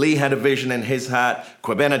 Lee had a vision in his heart,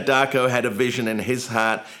 Kwabena Darko had a vision in his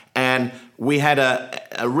heart, and we had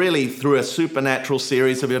a really, through a supernatural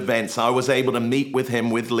series of events, I was able to meet with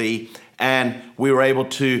him, with Lee, and we were able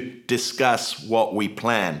to discuss what we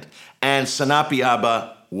planned. And Sinapi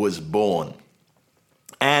Aba was born.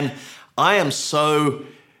 And I am so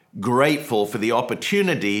grateful for the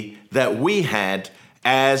opportunity that we had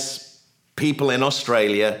as people in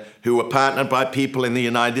Australia who were partnered by people in the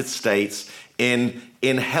United States in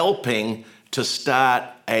helping to start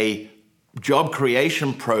a job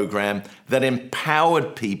creation program that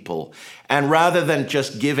empowered people. And rather than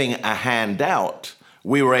just giving a hand out,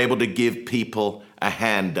 we were able to give people a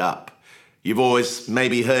hand up. You've always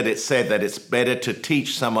maybe heard it said that it's better to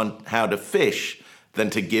teach someone how to fish than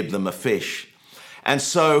to give them a fish. And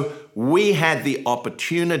so we had the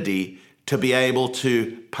opportunity to be able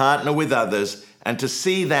to partner with others and to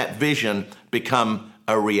see that vision become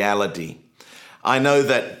a reality. I know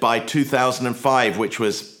that by 2005, which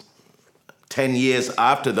was 10 years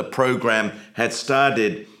after the program had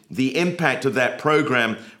started, the impact of that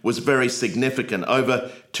program was very significant.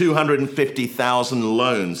 Over 250,000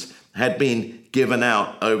 loans had been given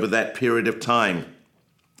out over that period of time.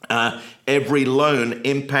 Every loan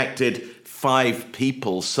impacted 5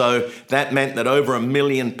 people. So that meant that over 1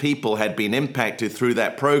 million people had been impacted through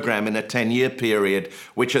that program in a 10-year period,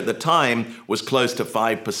 which at the time was close to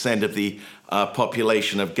 5% of the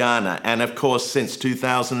population of Ghana. And of course, since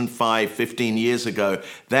 2005, 15 years ago,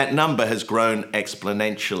 that number has grown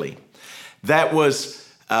exponentially. That was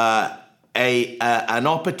an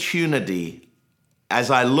opportunity. As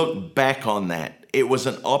I look back on that, it was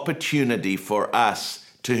an opportunity for us,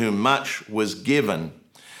 to whom much was given,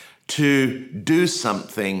 to do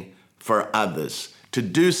something for others, to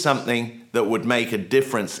do something that would make a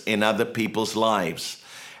difference in other people's lives.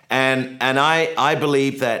 And I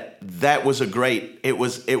believe that was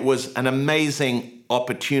it was an amazing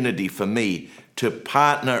opportunity for me to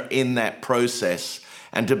partner in that process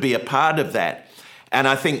and to be a part of that. And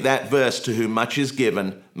I think that verse, to whom much is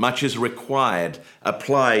given, much is required,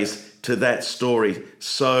 applies to that story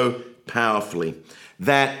so powerfully.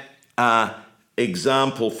 That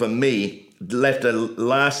example for me left a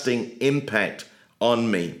lasting impact on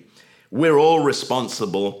me. We're all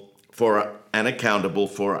responsible for and accountable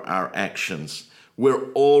for our actions.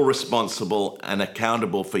 We're all responsible and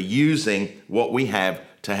accountable for using what we have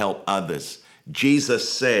to help others. Jesus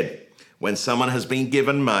said, when someone has been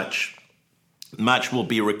given much, much will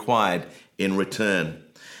be required in return.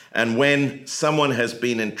 And when someone has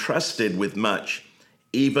been entrusted with much,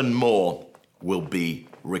 even more will be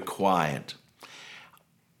required.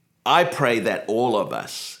 I pray that all of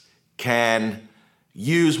us can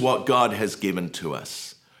use what God has given to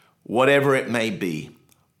us, whatever it may be,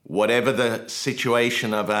 whatever the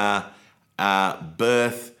situation of our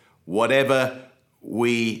birth, whatever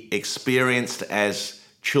we experienced as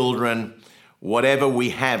children, whatever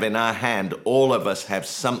we have in our hand, all of us have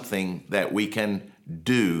something that we can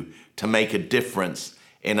do to make a difference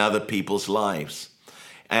in other people's lives.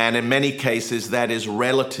 And in many cases, that is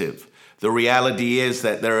relative. The reality is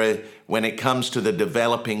that when it comes to the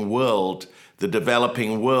developing world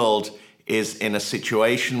is in a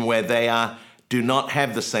situation where they do not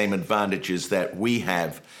have the same advantages that we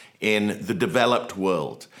have in the developed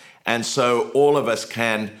world. And so all of us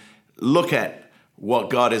can look at what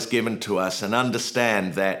God has given to us and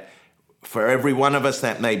understand that for every one of us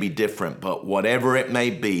that may be different, but whatever it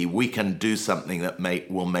may be, we can do something that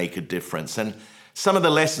will make a difference. And some of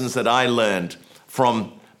the lessons that I learned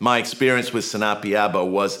from my experience with Sanapiaba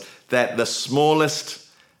was that the smallest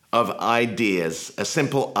of ideas, a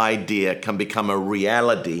simple idea, can become a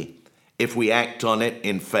reality if we act on it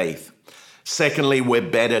in faith. Secondly, we're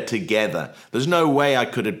better together. There's no way I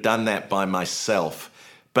could have done that by myself,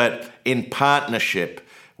 but in partnership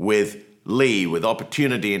with Lee, with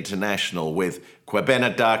Opportunity International, with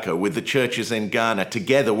Kwabena Daka, with the churches in Ghana,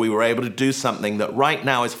 together we were able to do something that right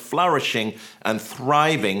now is flourishing and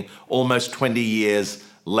thriving almost 20 years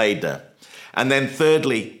later. And then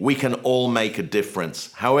thirdly, we can all make a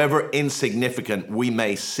difference. However insignificant we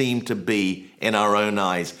may seem to be in our own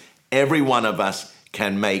eyes, every one of us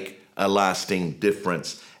can make a lasting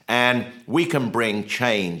difference. And we can bring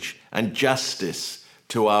change and justice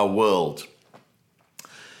to our world.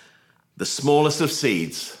 The smallest of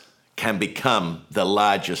seeds can become the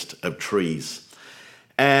largest of trees.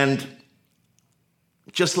 And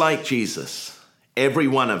just like Jesus, every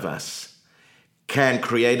one of us can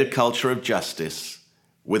create a culture of justice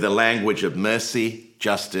with a language of mercy,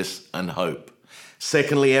 justice, and hope.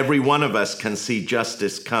 Secondly, every one of us can see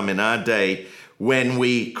justice come in our day when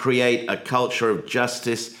we create a culture of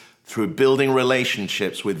justice through building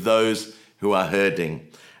relationships with those who are hurting.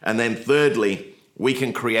 And then thirdly, we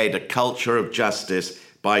can create a culture of justice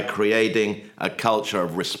by creating a culture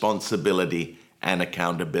of responsibility and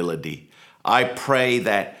accountability. I pray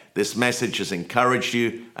that this message has encouraged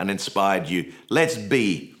you and inspired you. Let's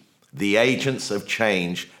be the agents of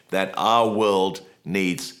change that our world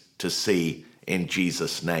needs to see in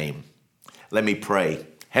Jesus' name. Let me pray.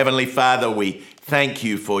 Heavenly Father, we thank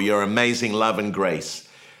you for your amazing love and grace.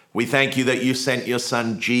 We thank you that you sent your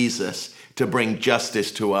son Jesus to bring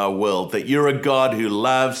justice to our world, that you're a God who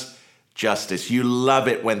loves justice. You love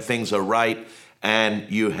it when things are right and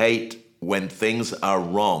you hate when things are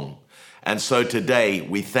wrong. And so today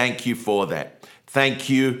we thank you for that. Thank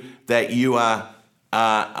you that you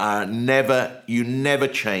never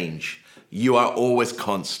change. You are always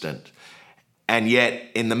constant. And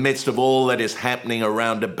yet, in the midst of all that is happening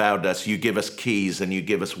around about us, you give us keys and you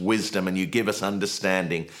give us wisdom and you give us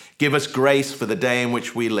understanding. Give us grace for the day in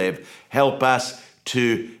which we live. Help us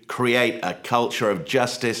to create a culture of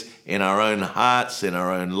justice in our own hearts, in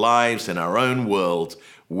our own lives, in our own world.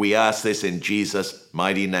 We ask this in Jesus'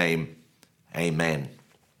 mighty name. Amen.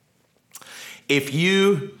 If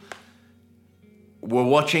you were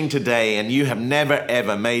watching today and you have never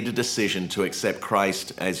ever made a decision to accept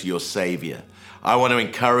Christ as your Savior, I want to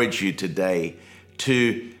encourage you today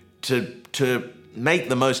to make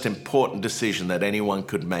the most important decision that anyone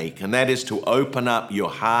could make, and that is to open up your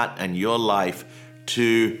heart and your life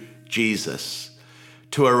to Jesus,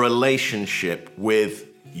 to a relationship with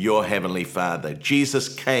your Heavenly Father. Jesus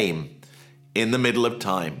came in the middle of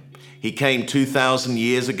time. He came 2,000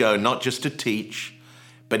 years ago, not just to teach,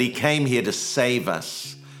 but he came here to save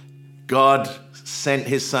us. God sent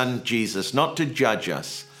his son Jesus not to judge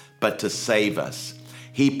us, but to save us.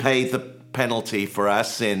 He paid the penalty for our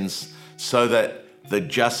sins so that the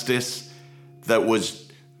justice that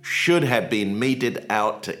should have been meted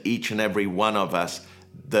out to each and every one of us,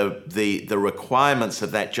 the requirements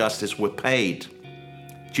of that justice were paid.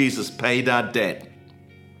 Jesus paid our debt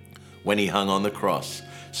when he hung on the cross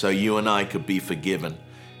so you and I could be forgiven.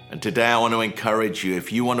 And today I want to encourage you,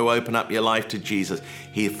 if you want to open up your life to Jesus,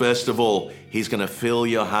 first of all, he's going to fill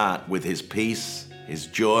your heart with his peace, his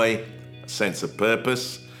joy, a sense of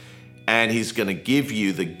purpose, and he's going to give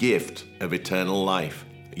you the gift of eternal life.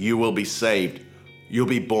 You will be saved. You'll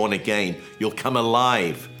be born again. You'll come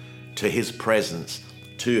alive to his presence,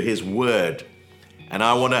 to his word. And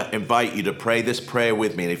I want to invite you to pray this prayer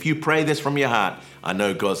with me. And if you pray this from your heart, I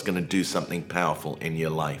know God's going to do something powerful in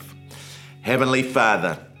your life. Heavenly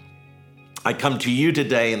Father, I come to you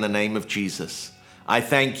today in the name of Jesus. I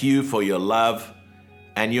thank you for your love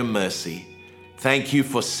and your mercy. Thank you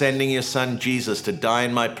for sending your son Jesus to die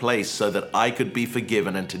in my place so that I could be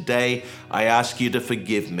forgiven. And today I ask you to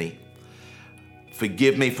forgive me.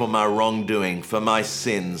 Forgive me for my wrongdoing, for my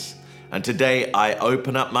sins. And today I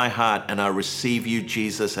open up my heart and I receive you,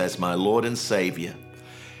 Jesus, as my Lord and Savior.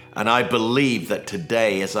 And I believe that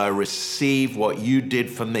today, as I receive what you did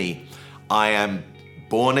for me, I am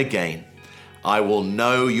born again. I will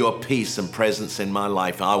know your peace and presence in my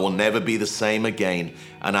life. I will never be the same again.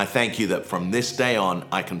 And I thank you that from this day on,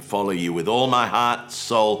 I can follow you with all my heart,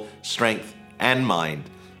 soul, strength, and mind.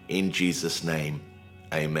 In Jesus' name,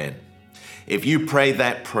 amen. If you pray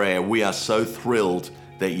that prayer, we are so thrilled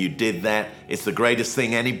that you did that. It's the greatest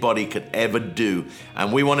thing anybody could ever do.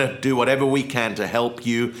 And we want to do whatever we can to help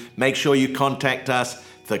you. Make sure you contact us.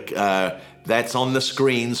 That's on the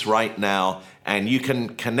screens right now. And you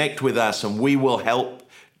can connect with us and we will help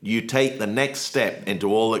you take the next step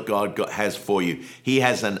into all that God has for you. He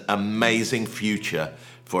has an amazing future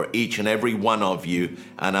for each and every one of you.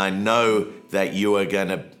 And I know that you are going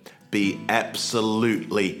to be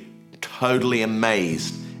absolutely, totally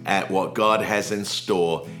amazed at what God has in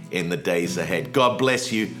store in the days ahead. God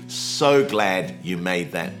bless you. So glad you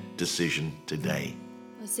made that decision today.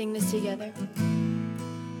 Let's sing this together.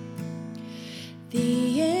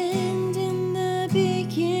 The end and the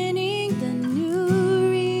beginning, the new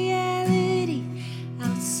reality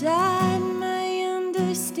outside my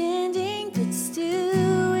understanding, but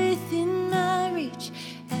still within my reach.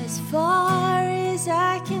 As far as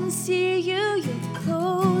I can see you, you're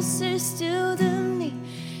closer still than me.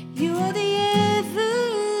 You are the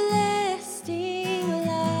everlasting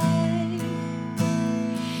light.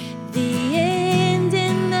 The end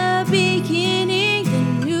and the beginning, the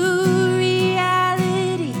new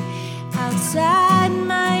reality outside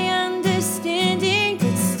my understanding,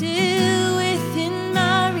 but still within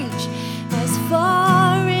my reach. As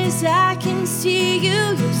far as I can see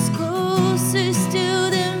you, you're closer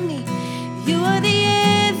still than me. You are the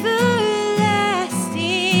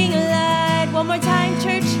everlasting light. One more time,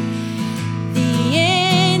 church. The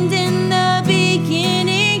end and the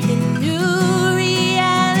beginning, the new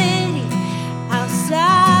reality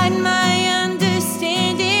outside my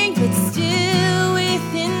understanding, but still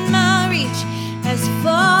within my reach. As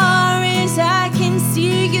far as I can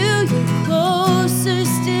see you, you're closer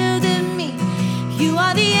still than me. You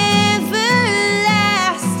are the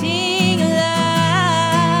everlasting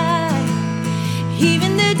light.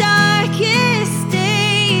 Even the darkest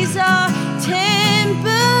days are temporary.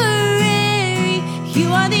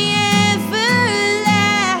 You are the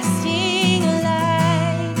everlasting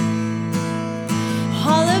light.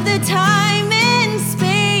 All of the time and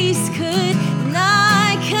space could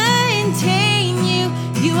not contain you.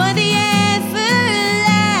 You are the everlasting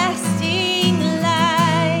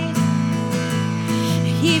light.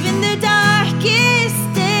 Even the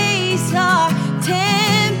darkest days are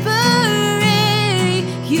temporary.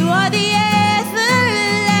 You are the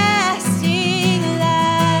everlasting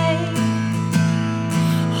light.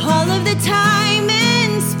 All of the time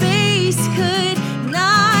and space could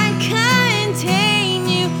not contain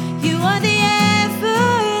you. You are the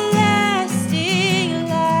everlasting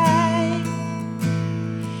light.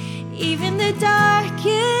 Even the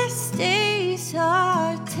darkest days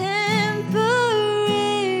are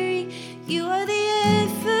temporary. You are the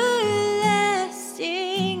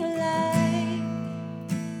everlasting light.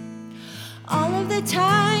 All of the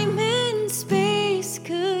time and space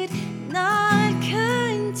could not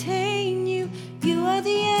contain you. You are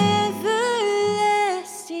the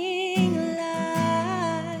everlasting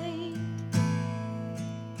light.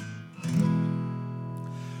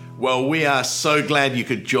 Well, we are so glad you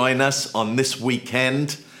could join us on this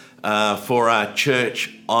weekend for our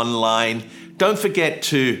church online. Don't forget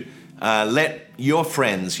to let your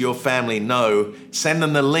friends, your family know, send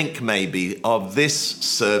them the link maybe of this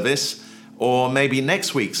service or maybe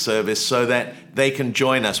next week's service so that they can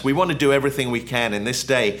join us. We want to do everything we can in this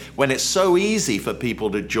day when it's so easy for people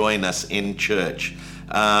to join us in church.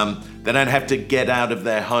 They don't have to get out of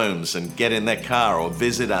their homes and get in their car or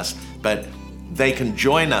visit us, but they can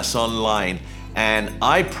join us online. And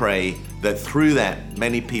I pray that through that,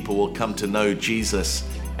 many people will come to know Jesus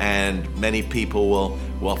and many people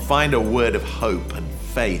will find a word of hope and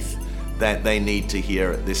faith that they need to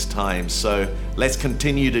hear at this time. So let's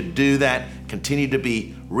continue to do that, continue to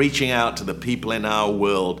be reaching out to the people in our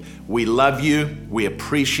world. We love you, we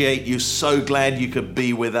appreciate you, so glad you could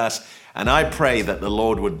be with us. And I pray that the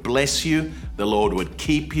Lord would bless you, the Lord would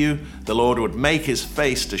keep you, the Lord would make his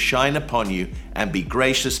face to shine upon you and be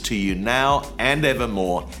gracious to you now and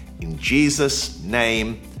evermore. In Jesus'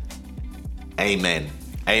 name, amen.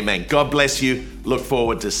 Amen. God bless you. Look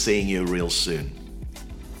forward to seeing you real soon.